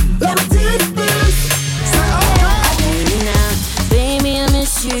 Let me take this. Baby, now, baby, I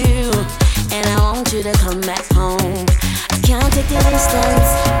miss you, and I want you to come back home. I can't take the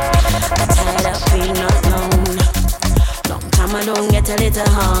distance. I'm tired of being alone. Long time I don't get a little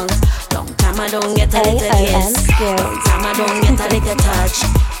hug. Long time I don't get a little kiss. Long time I don't get a little touch.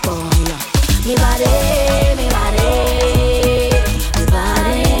 Oh yeah. Me body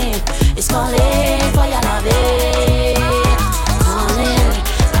is calling for your loving. Calling,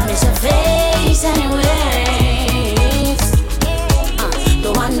 I miss your face anyways.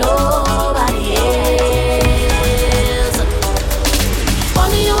 Don't want nobody else.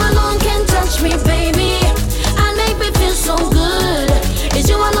 Only you alone can touch me, baby, and make me feel so good. It's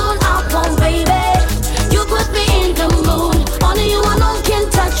you alone I want, baby. You put me in the mood. Only you alone can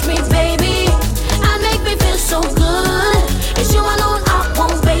touch me, baby, and make me feel so good. It's you alone I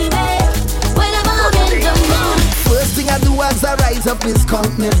want, baby. Whenever I up is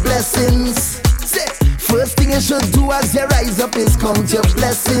count me blessings. First thing you should do as you rise up is count your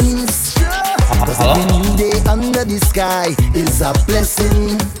blessings. Cause every new day under the sky is a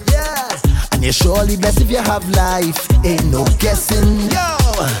blessing. And you're surely blessed if you have life, ain't no guessing.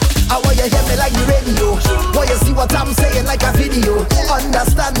 I want you hear me like the radio. Want you see what I'm saying like a video.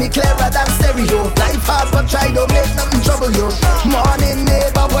 Understand me clearer than stereo. Life hard but try don't make nothing trouble you. Morning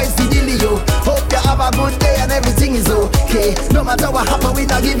neighbor voice the dealio. Hope you have a good day and everything is okay. No matter what happen we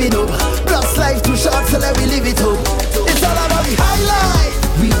not giving up. Plus life too short so let we live it up. It's all about the high life.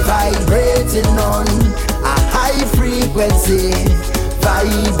 We vibrating on a high frequency.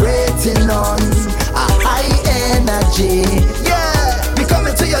 Vibrating on a high energy. We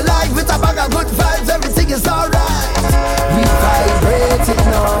coming to your life with a bag of good vibes. Everything is alright. We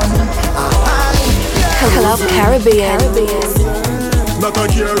vibrating on a high Club Caribbean. Not a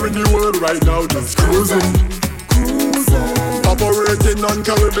care in the world right now, just cruising. Operating on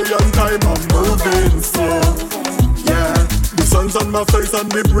Caribbean time, I'm moving slow. The sun's on my face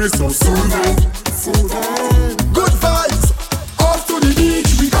and the breeze so soothing. Good vibes, off to the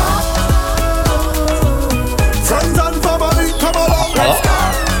beach we go. Friends and family, come along, let's go.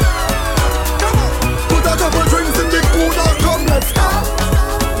 Put a couple drinks in the cooler, come let's go.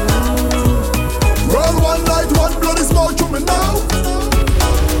 Roll one light, one bloody smoke to me now.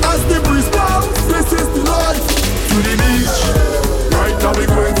 As the breeze blows, this is the life. To the beach, right now we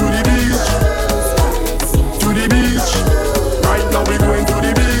going to the beach. To the beach, right now we going to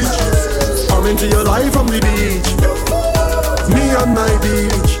the beach. Come into your life from the beach. Me and my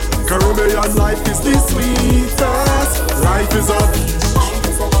beach. Caribbean life is the sweetest. Life is a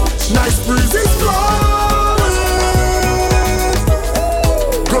beach. Nice breeze is blowing.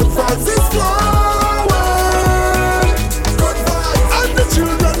 Good vibes is flowing. Good vibes and the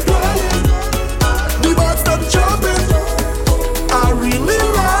children playing. The birds them jumping. I really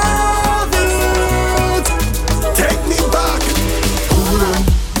love it. Take me back. Coolin'.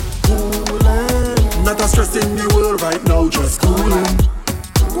 Not a stress in the world right now, just coolin'.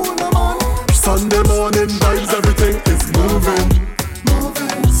 Sunday morning vibes, everything is moving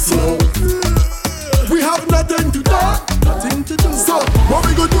slow. We have nothing to do, so what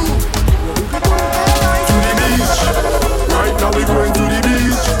we gonna do? To the beach, right now we going to the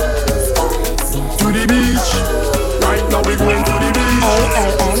beach. To the beach, right now we going to the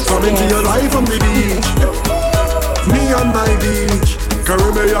beach. Come into your life from the beach. Me and my beach.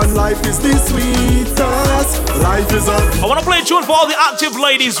 Caribbean life is the sweetest. Life is a. I wanna play a tune for all the active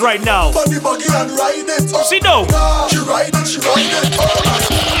ladies right now. Buggy and ride it. See no. She ride it.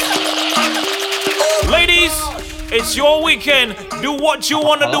 Ladies, it's your weekend. Do what you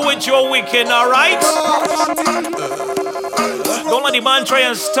wanna do with your weekend, alright? Don't let the man try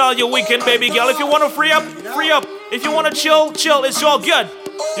and style your weekend, baby girl. If you wanna free up, free up. If you wanna chill, chill. It's all good.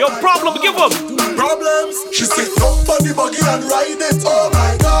 Your problem, give up. Problems. She sit up on the buggy and ride it. Oh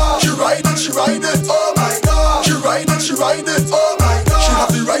my God. She ride it. Oh my God. She ride it. Oh my God. She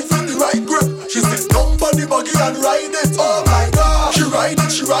have the right foot, the right grip. She sit up on the buggy and ride it. Oh my God. She ride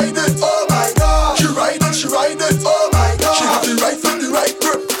it. Oh my God. She ride it. Oh my God. She have the right foot, the right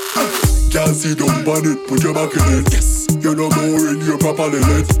grip. Can't sit down on it. Put your back in it. Yes. You're not more in your proper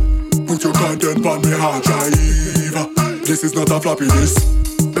limit. Put your content on me hard drive. This is not a floppy disk.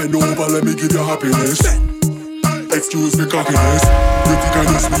 Bend over, let me give you happiness. Excuse me cockiness. You think I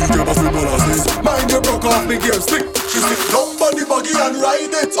just need your bass with molasses. Mind you broke off me gear stick. She sit down on the buggy and ride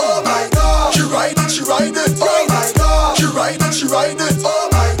it. Oh my God. She ride it. Oh my God. She ride it. Oh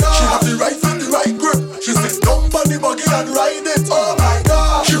my God. She have the right foot, the right grip. She sit down on the buggy and ride it. Oh my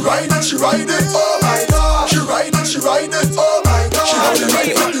God. She ride it. Oh my God. She ride it. Oh my God. She have the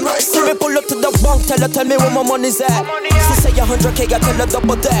right foot, the right grip. See me pull up to the bank, tell me where my money's at. She say 100K, I tell her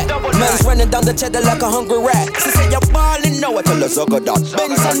double that. Man's running down the cheddar like a hungry rat. She say you're ballin', now I tell her sugar that.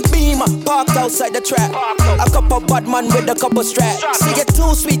 Benz and Beamer parked outside the trap. A couple bad man with a couple straps. Say you're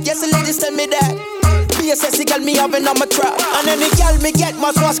too sweet, yes the ladies tell me that. BSS girl me having on my trap. And any girl me get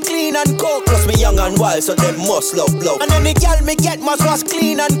must wash clean and coke. Plus me young and wild, so them must love blow. And any girl me get must wash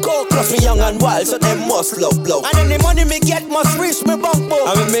clean and coke. Plus me young and wild, so them must love blow. And any money me get must reach me bank book.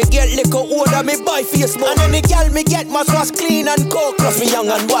 And when me get liquor order me buy Facebook. And any girl me get must wash clean and coke. Plus me young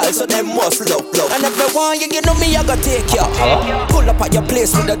and wild, so them must love blow. And if me want you, you know me I gotta take ya. Pull up at your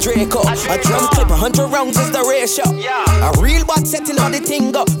place with a Draco. A drum clip, 100 rounds is the ratio. A real bad setting on the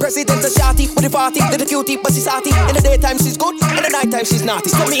thing up. President a shawty with the party. Cutie, but she's arty. In the daytime she's good, in the nighttime she's naughty.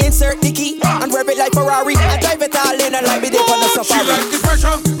 So me insert the key and rev it like Ferrari. I drive it all in and like me dip on the safari. She like the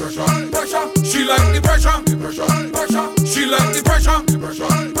pressure. She like the pressure. She like the pressure.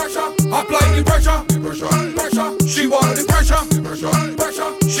 Apply the pressure. She want the pressure.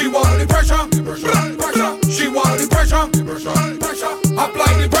 She want the pressure. She want the pressure.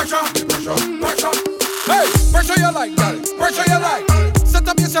 Apply the pressure. Hey, pressure you like, gal. Pressure you like. Set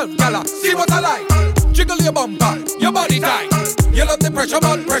up yourself, gal. See what I like. Jiggle your bumper, your body tight. You love the pressure,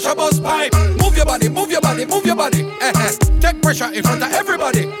 but pressure bust pipe. Move your body, move your body, move your body. Take pressure in front of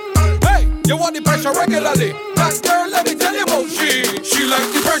everybody. Hey, you want the pressure regularly. That girl, let me tell you about she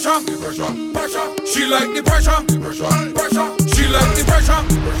like the pressure. She like the pressure. She like the pressure.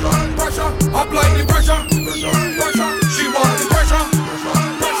 Apply the pressure. She want the pressure.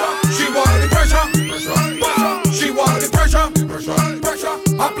 She want the pressure. She want the pressure.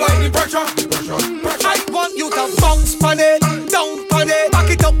 Apply the pressure. I want you to bounce on it, down on it. Back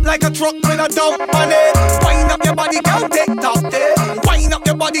it up like a truck with a dump on it. Wind up your body, girl, take top there. Wind up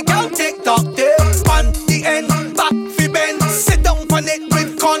your body, girl, take top there. On the end, back fi bend. Sit down on it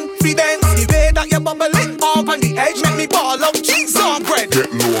with confidence. The way that you bubble it up on the edge make me ball out cheese on bread.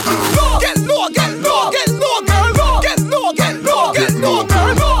 Get low, girl. Get low, get low, get low, girl. Get low, get low, get low,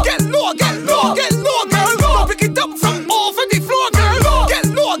 girl. Get low, get low, get low, girl. Pick it up from over the floor, girl. Get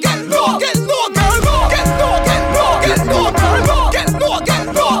low, get low, get low, girl. Get low, get low, get low, girl. Get low, get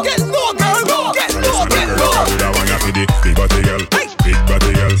low, get low, girl. Get low, get low. That one have to be big body girl, big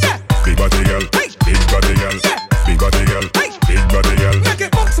body girl, big body girl, big body girl, big body girl, big body girl. Make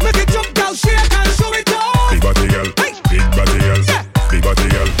it bounce, make it jump, girl, shake and show it off. Big body girl, big body girl, big body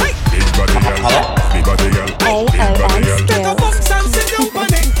girl, big body girl, big body girl, big body girl. Take a box and sit down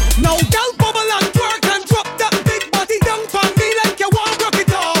on it. Now, girl, bubble and twerk and drop that big body down on me like you want to rock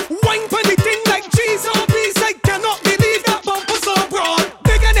it off. Wine for the thing like cheese on beats. I cannot believe that bumper so broad.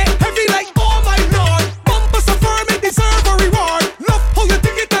 Big and it heavy like oh my lord. Bumper so firm it deserve a reward. Love how you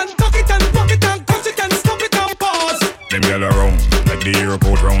dig it and tuck it and rock it and catch it and stop it and pause. Them gyal around like the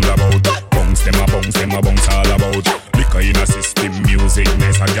airport roundabout. Bounce them a bounce all about. Liquor in a system, music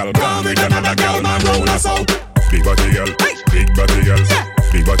nice. A gyal gone with another gyal man round us out. Big body gyal, big body gyal,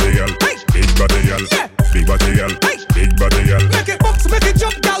 big body gyal, big body gyal, big body gyal, big body gyal. Make it bounce, make it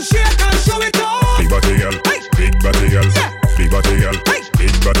jump, girl, shake and show it off. Big body gyal, big body gyal, big body gyal,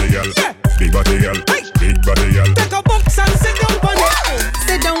 big body gyal, big body gyal, big body gyal. Take a box and sit down on it.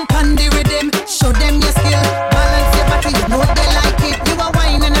 Sit down on the rhythm, show them your skill. Balance your body, you know they like it. You a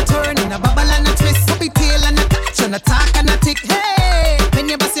wine and a turn, and a bubble and a twist. Up your tail and a touch, and a talk and a tick. Hey, when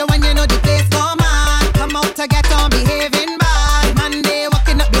you bust your one, you know the place go mad. Come out to get on behaving bad. Monday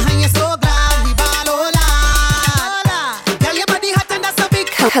walking up behind you so glad. We ball hola. Girl, your body hot and that's a big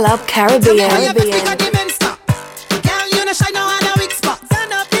Club Caribbean. Girl, you know shine on a weak spot.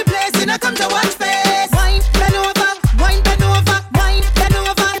 Turn up the place, you know come to watch face. Wine, bend over, wine, bend over, wine, bend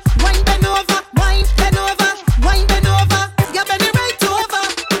over, wine, bend over, wine, bend over, wine, bend over. You bend it right over.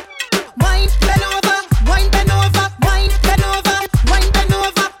 Wine, bend over, wine, bend over, wine, bend over, wine, bend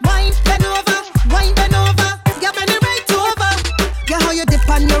over, wine, bend over, wine, bend over. You bend it right over. Yeah, how you dip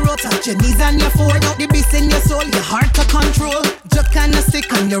on your road, touch your knees and your foot. Out the beast in your soul, your heart to control. Joke and a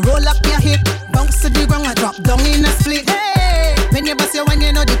stick and you roll up your hip. Bounce to the ground and drop down in a split. Hey, when you bust your one,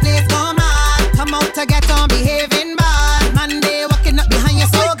 you know the place go mad. Come out to get on behaving bad. Monday walking up behind you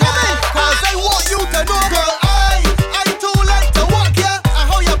so glad. Cause I want you to know, girl, I too like to walk ya. I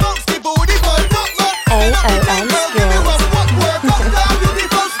how you bounce the booty for not more. AON Skills.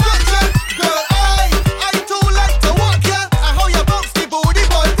 Girl, I too like to walk ya. I how you bounce the booty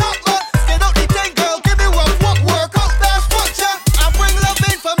for not more. Get out the thing, girl, give me one work out that structure. I bring love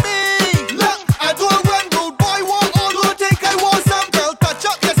in for me. Look, I do it when rude boy want all who think I want some girl touch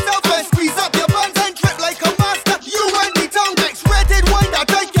up your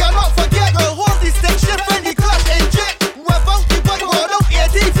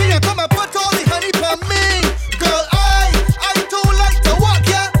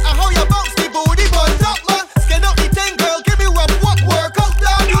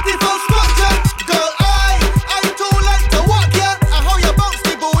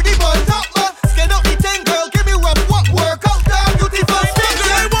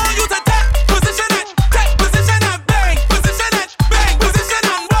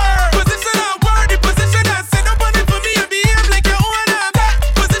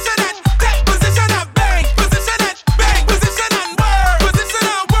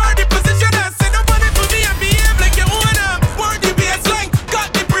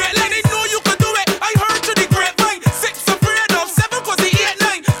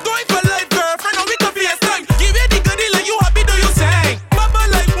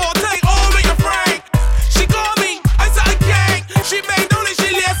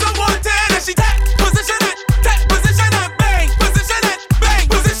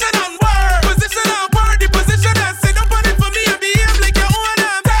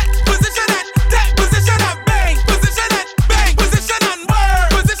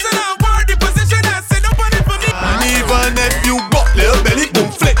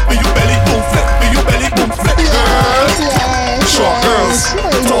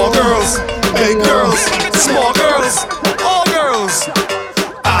Tall girls, big girls, small girls, all girls.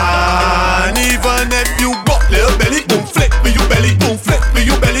 And even if you got little belly, boom flick, with you belly, boom flick, with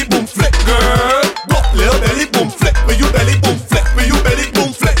you belly, boom flick, girl. Got little belly, boom flick, with you belly, boom flick, with you belly,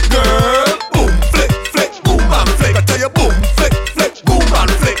 boom flick, girl. Boom flick, flick, boom and flick. I tell you, boom flick, flick, boom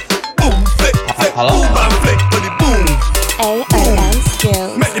and flick, boom flick, flick, boom and flick, with the boom. AON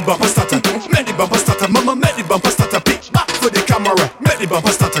Skills. Make the bumper starter, mama, make the bumper starter, peek back for the camera. Make the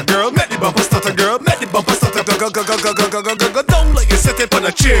bumper starter, girl, make the bumper starter, girl, make the bumper starter, go down like you sit up on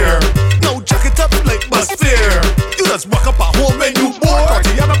a chair. No jacket up like bus fare. You just walk up at home and you bored.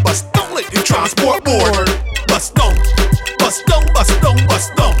 Tatiana bust down like the transport board. Bust down, bust down, bust down, bust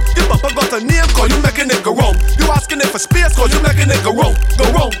down. Your bumper got a name cause you making it go round. You asking it for space cause you making it go round. Go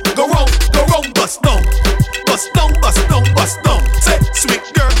round, go round, go round, bust down. Bust down, bust down, bust down. Say, sweet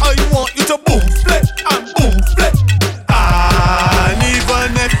girl, I want you to boom, flip, and boom, flip. And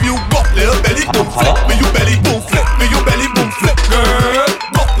even if you got little belly, boom, flip, with you belly, boom, flip, with you belly, boom, flip, girl.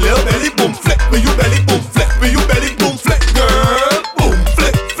 Got little belly, boom, flip, with you belly, boom, flip, with you belly, boom, flip, girl. Boom,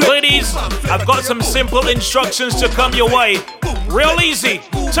 flip, flip. Ladies, I've got some simple instructions to come your way. Real easy.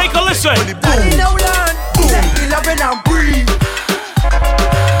 Take a listen. Daddy now learn, let me love it and breathe.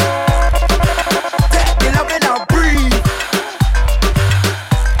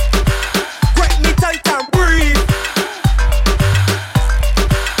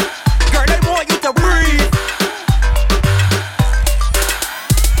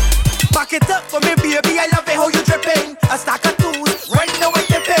 It up for me, baby. I love it how you dripping. A stack of tools, right now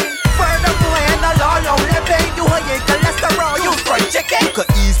it's dipping. Further boy and a law living. You ain't cholesterol, you fried chicken. You could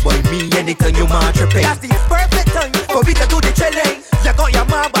ease by me anytime you mind tripping. That's the perfect time for me to do the chilling. You got your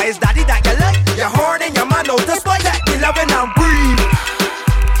man by his daddy that you like. Your heart and your man out to spoil that. You loving and breathe.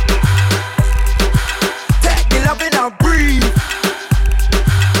 Take the loving and breathe.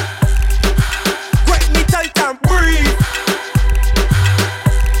 Grip me tight and breathe.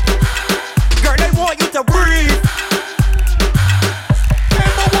 You to breathe.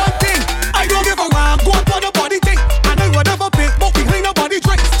 Remember one thing, I don't give a rhyme. Go up on the body thing, and I would never pick, but behind the body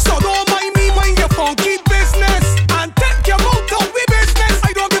drink. So don't mind me, mind your funky business, and take your mouth out with business.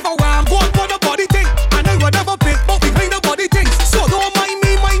 I don't give a rhyme. Go up on the body thing, and I would never pick, but behind the body thing. So don't mind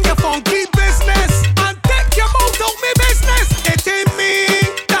me, mind your funky business, and take your mouth out with business. It ain't me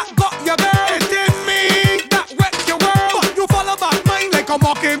that got your girl. It ain't me that wreck your world. But you follow back mine like a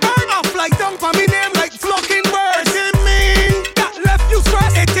mockingbird. I fly down for me name like flocking birds. It ain't me that left you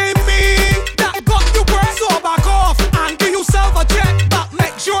stressed. It ain't me that got you pressed. So back off and give yourself a check, but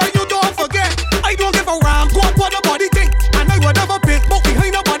make sure you don't forget. I don't give a rhyme. Go up on the body thing, and I would never pick, but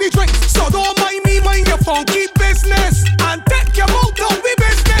behind the body drink. So don't mind me, mind your funky business, and take your mouth out with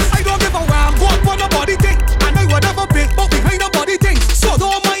business. I don't give a rhyme. Go up on the body thing, and I would never pick, but behind the body thing. So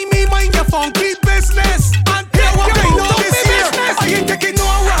don't mind me, mind your funky business, and take your mouth out with business. I ain't taking no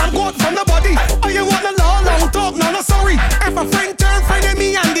rhyme. Go from the body. I ain't want a long talk, no sorry. If a friend turn friend of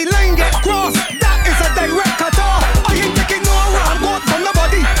me and the line get crossed, that is a direct cut off. I ain't taking no wrong word from the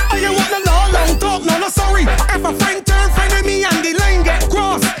body. I ain't want a long talk, no sorry. If a friend turn friend of me and the line get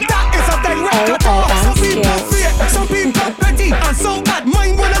crossed, that is a direct cut off. Some people fake, some people petty, and some bad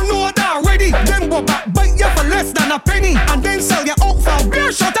mind wanna know that already. Them go back bite you for less than a penny, and then sell you out for a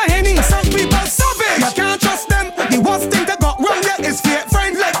beer shot of Henny. Some people savage, you can't trust them. The worst thing that got wrong yet is fake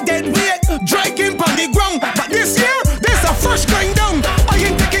friends like dead weight, dragging on the ground. But this year, there's a fresh going down. I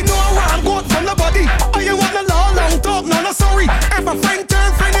ain't taking no wrong word from the body. I ain't want a long talk, no sorry. If a friend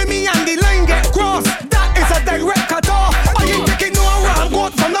turn friend of me and the line get crossed, that is a direct cut off. I ain't taking no wrong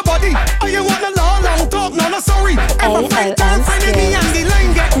word from the body. I ain't want a long talk, no sorry. If a friend turn friend of me and the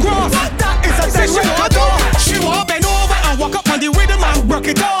line get crossed, that is a direct cut off. She walk bend over and walk up on the rhythm and broke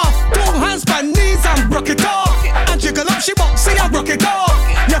it off. 2 hands by knees and broke it off. And jiggle up, she box, see I broke it off.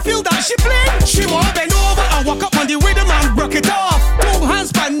 You feel that she play? She walk bend over and walk up on the rhythm and broke it off. 2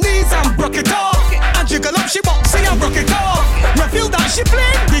 hands by knees and broke it off. And jiggle up, she box, see I broke it off. You feel that she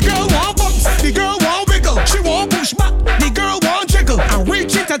play? The girl want box, the girl want wiggle. She want push back, the girl want jiggle. And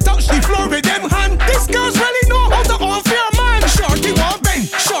reach in to touch the floor with them hand. This girl's really know how to unfair man. Shorty want bend,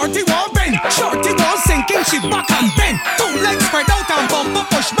 shorty want bend, shorty want sinking, she back and bend. 2 legs spread out and bump up,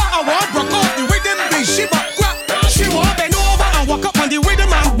 push back. I want broke off the rhythm, then she back grab. She want bend over and walk up on the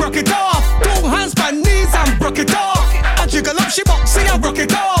rhythm and broke it off. 2 hands by knees and broke it off. And jiggle up, she box, see I broke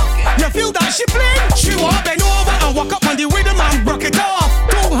it off. You feel that she play? She want bend over and walk up on the rhythm and broke it off.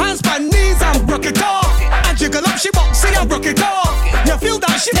 2 hands by knees and broke it off. And jiggle up, she box, see I broke it off. You feel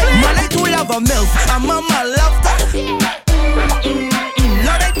that she play? Man, I too love a milk, and mama love that.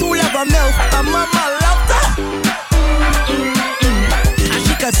 Lord, I too love a milk, and mama love that.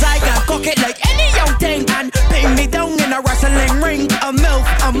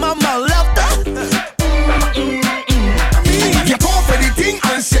 and mama loved her. Get off of the thing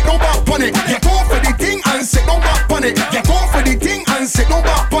and sit no back on it. Get off of the thing and sit no back on it. Get off of the thing and sit no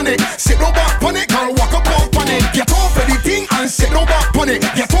back on it. Sit no back on it, girl, walk up on it. Get off of the thing and sit no back on it.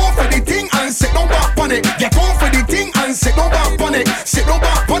 Get off of the thing and sit no back on it. Get off of the thing and sit no back on it. Sit no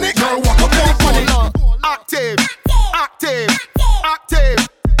back on it, girl, walk up on it. Active, active, active.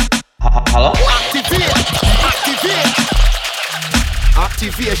 Hello? Activate, activate.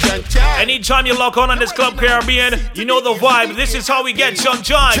 Activation time. Anytime you lock on this Club Caribbean, you know the vibe. This is how we get some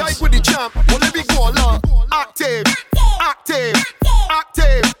chimes. Jive with the champ, well let me go along. Active, active,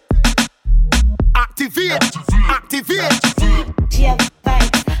 active. Activate, activate.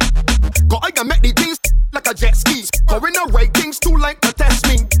 Go I can make the things like a jet ski. Going the right things too like to test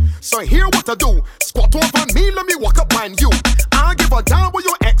me. So here what I do. Squat over me, let me walk up on you. I'll give a damn what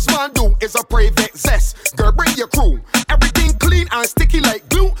your ex-man do. Is a private zest. Girl, bring your crew. Everything clean and sticky like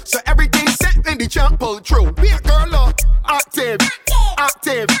glue. So everything set in the champ pull through. Be a girl active,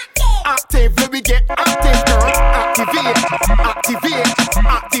 active, active. Let me get active, girl. Activate, activate,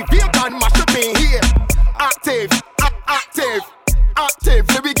 activate and mash up in here. Active, active, active.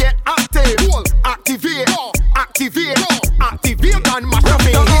 Let me get active. Activate, activate, activate and mash up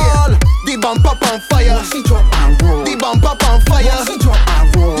in here. The bump up on fire. The bump up on fire.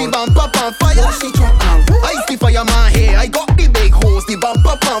 The bump up on fire. I see fire my hair. I got the big hose. The bump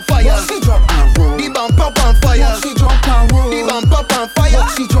up on fire. The bump up on fire. The bump up on fire.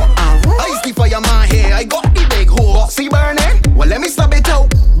 I see fire my hair. I got the big hose. See burning? Well let me stop it out.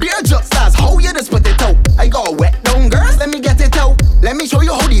 Beer just as how you just put it out. I got wet down girls. Let me get it out. Let me show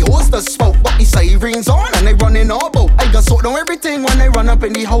you how the hose does smoke. Got the sirens on and they running all about. I got soak down everything when they run up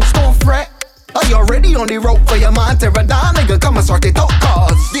in the house. Don't fret. Are you already on the rope for your man? Tear it down, nigga, come and sort it out.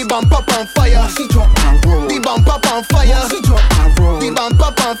 Cause the bump up on fire. The bump up on fire. The bump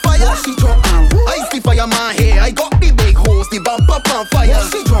up on fire. I see fire my hair. I got the big hose. The bump up on fire.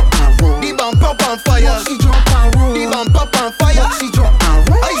 The bump up on fire. The bump up on fire.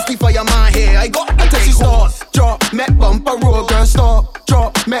 I see fire my hair. I got the big hose. Drop, make bumper roll, girl, stop.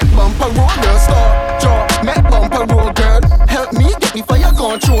 Drop, make bumper roll, girl, stop. Drop, make bumper roll, girl. Help me get the fire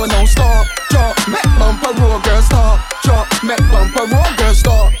control, now stop. Drop, make bumper roll, girl, stop. Drop, make bumper roll, girl,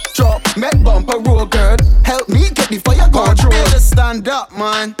 stop. Drop, make bumper roll, girl. Help me get the fire control. Better stand up,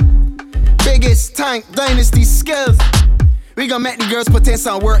 man. Biggest tank, dynasty skills. We gon' make the girls put in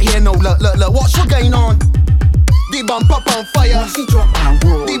some work here, no, look, what's going on? The bump up on fire.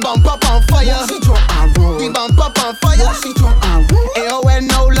 The bump up on fire. The bump up on fire. AON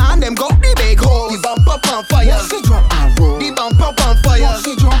no land, them got the big hole. The bump up on fire. The bump up on fire.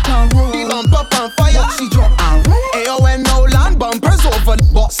 The bump up on fire. AON no land, bumpers over.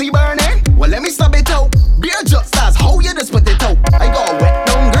 Boxy burning. Well, let me stop it out. Beer just as how you just put it out. I got wet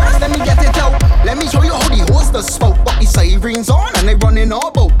down girls, let me get it out. Let me show you how the hose does smoke. Got the sirens on and they running all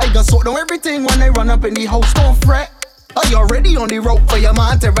about. I got soak down everything when they run up in the house. Don't fret. Are you already on the rope for your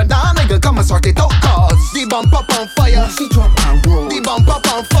man? Tear it down, nigga, come and sort it out. Cause the bump up on fire. The bump up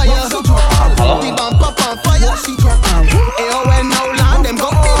on fire. The bump up on fire. AON no land, them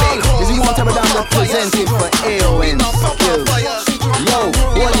got the big hole. Is you want to tear it down, representing for AON skills. Yo,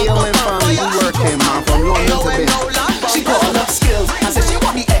 what AON from you working, man, from London to Bin. She called up skills. I said she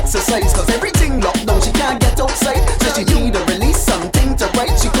want the exercise. Cause everything locked down, she can't get outside. So she need to release something to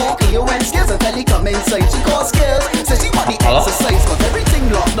write. She called AON skills until he come inside. She called skills. Said she want the exercise. Cause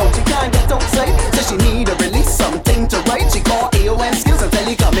everything locked down, she can't get outside. So she need to release something to write. She called AON skills until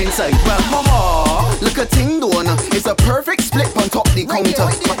he come inside. Well, mama, look a ting doing. It's a perfect split on top the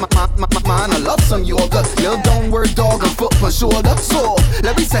counter. Man, I love some yoga. Little downward dog and foot for shoulder. So,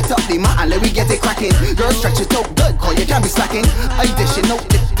 let me set up the mat and let me get it cracking. Girl, stretch it out good, cause you can't be slacking. I dishing out,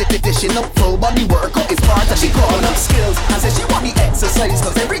 dishing out. Full body workout is part of she called up skills. I said she want the exercise.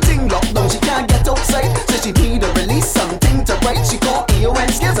 Cause everything locked down, she can't get outside. So she need to release something to write. She call AON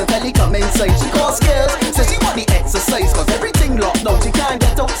skills until he come inside. She call skills. Said she want the exercise. Cause everything locked down, she can't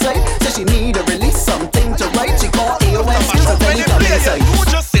get outside. So she need to release something to write. She call AON skills until he come inside. You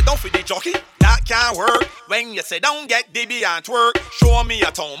just sit down for the jockey. That can't work. When you sit down, get DB and twerk. Show me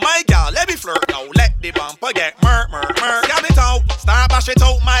a tone, my gal, let me flirt. Now let the bumper get murk. Scab it out, start bash it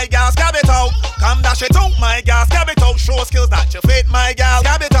out, my gal, scab it out. Come dash it out, my gal, scab it out. Show skills that you fit, my gal,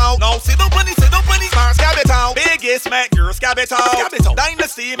 scab it out. Now sit up on it, smart, scab it out. Biggest Mac girl, scab it out.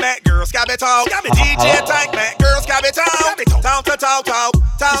 Dynasty Mac girl, scab it out. DJ Tank Mac girl, scab it out.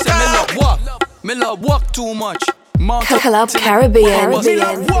 Me love walk too much. Club Caribbean.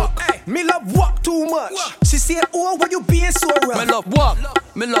 Me love walk too much. She say, oh, why you being so rough?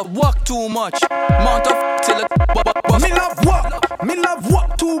 Me love walk too much. Mount up till it. Me love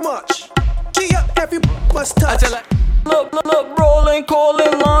walk What's touch? Look, rolling,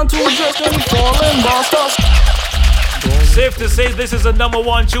 calling, line to just and falling, boss us. Safe to say this is the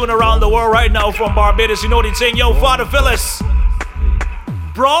 #1 tune around the world right now from Barbados. You know the thing, yo, Father Phyllis.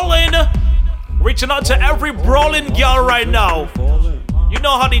 Brawling, reaching out to every brawling girl right now. You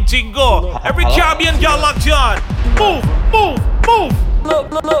know how the thing go. Every Caribbean girl locked on. Move, move, move.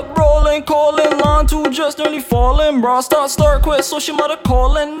 Look, rolling, calling, line to just nearly falling. Bra start, quit, so she mother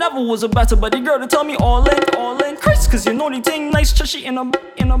calling. Never was a better buddy girl to tell me all in. Chris, cause you know the thing nice, chushy in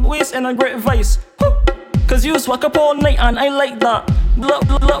a waist and a great vice. Cause you swag up all night and I like that. Look,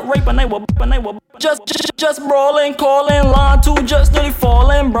 rape and I will just brawling, calling, line to just nearly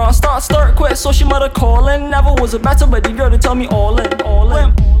falling. Bra start, quit, so she mother calling. Never was a better buddy girl to tell me all in.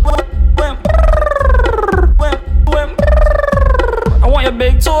 I want your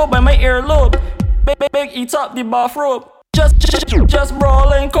big toe by my earlobe. Big eat up the bathrobe. Just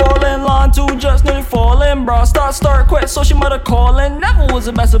brawling, calling, line to just nearly falling. Bra start, quit, so she mother calling. Never was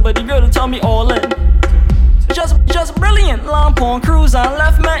a better buddy girl to tell me all in. Just brilliant, lamp on cruise and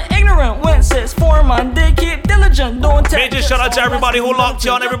left man ignorant. Went 6-4 man, did keep diligent, don't take. Major shout out to everybody who locked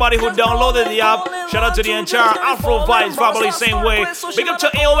on, everybody who downloaded the app. Shout out to the entire Afro Vibes family, same way. Big up to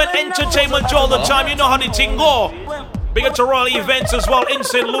AON Entertainment all the time, you know how the thing go. Big up to Royal Events as well in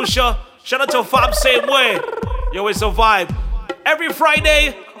St. Lucia. Shout out to Fab, same way. Yo, it's a vibe. Every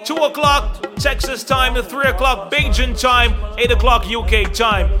Friday, 2 o'clock Texas time, 3 o'clock Beijing time, 8 o'clock UK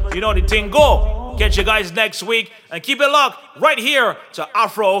time. You know the thing go. Catch you guys next week and keep it locked right here to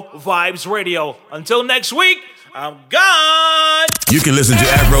Afro Vibes Radio. Until next week, I'm gone. You can listen to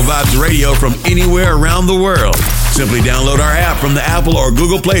Afro Vibes Radio from anywhere around the world. Simply download our app from the Apple or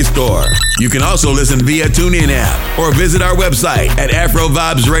Google Play Store. You can also listen via TuneIn app or visit our website at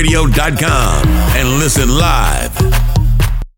afrovibesradio.com and listen live.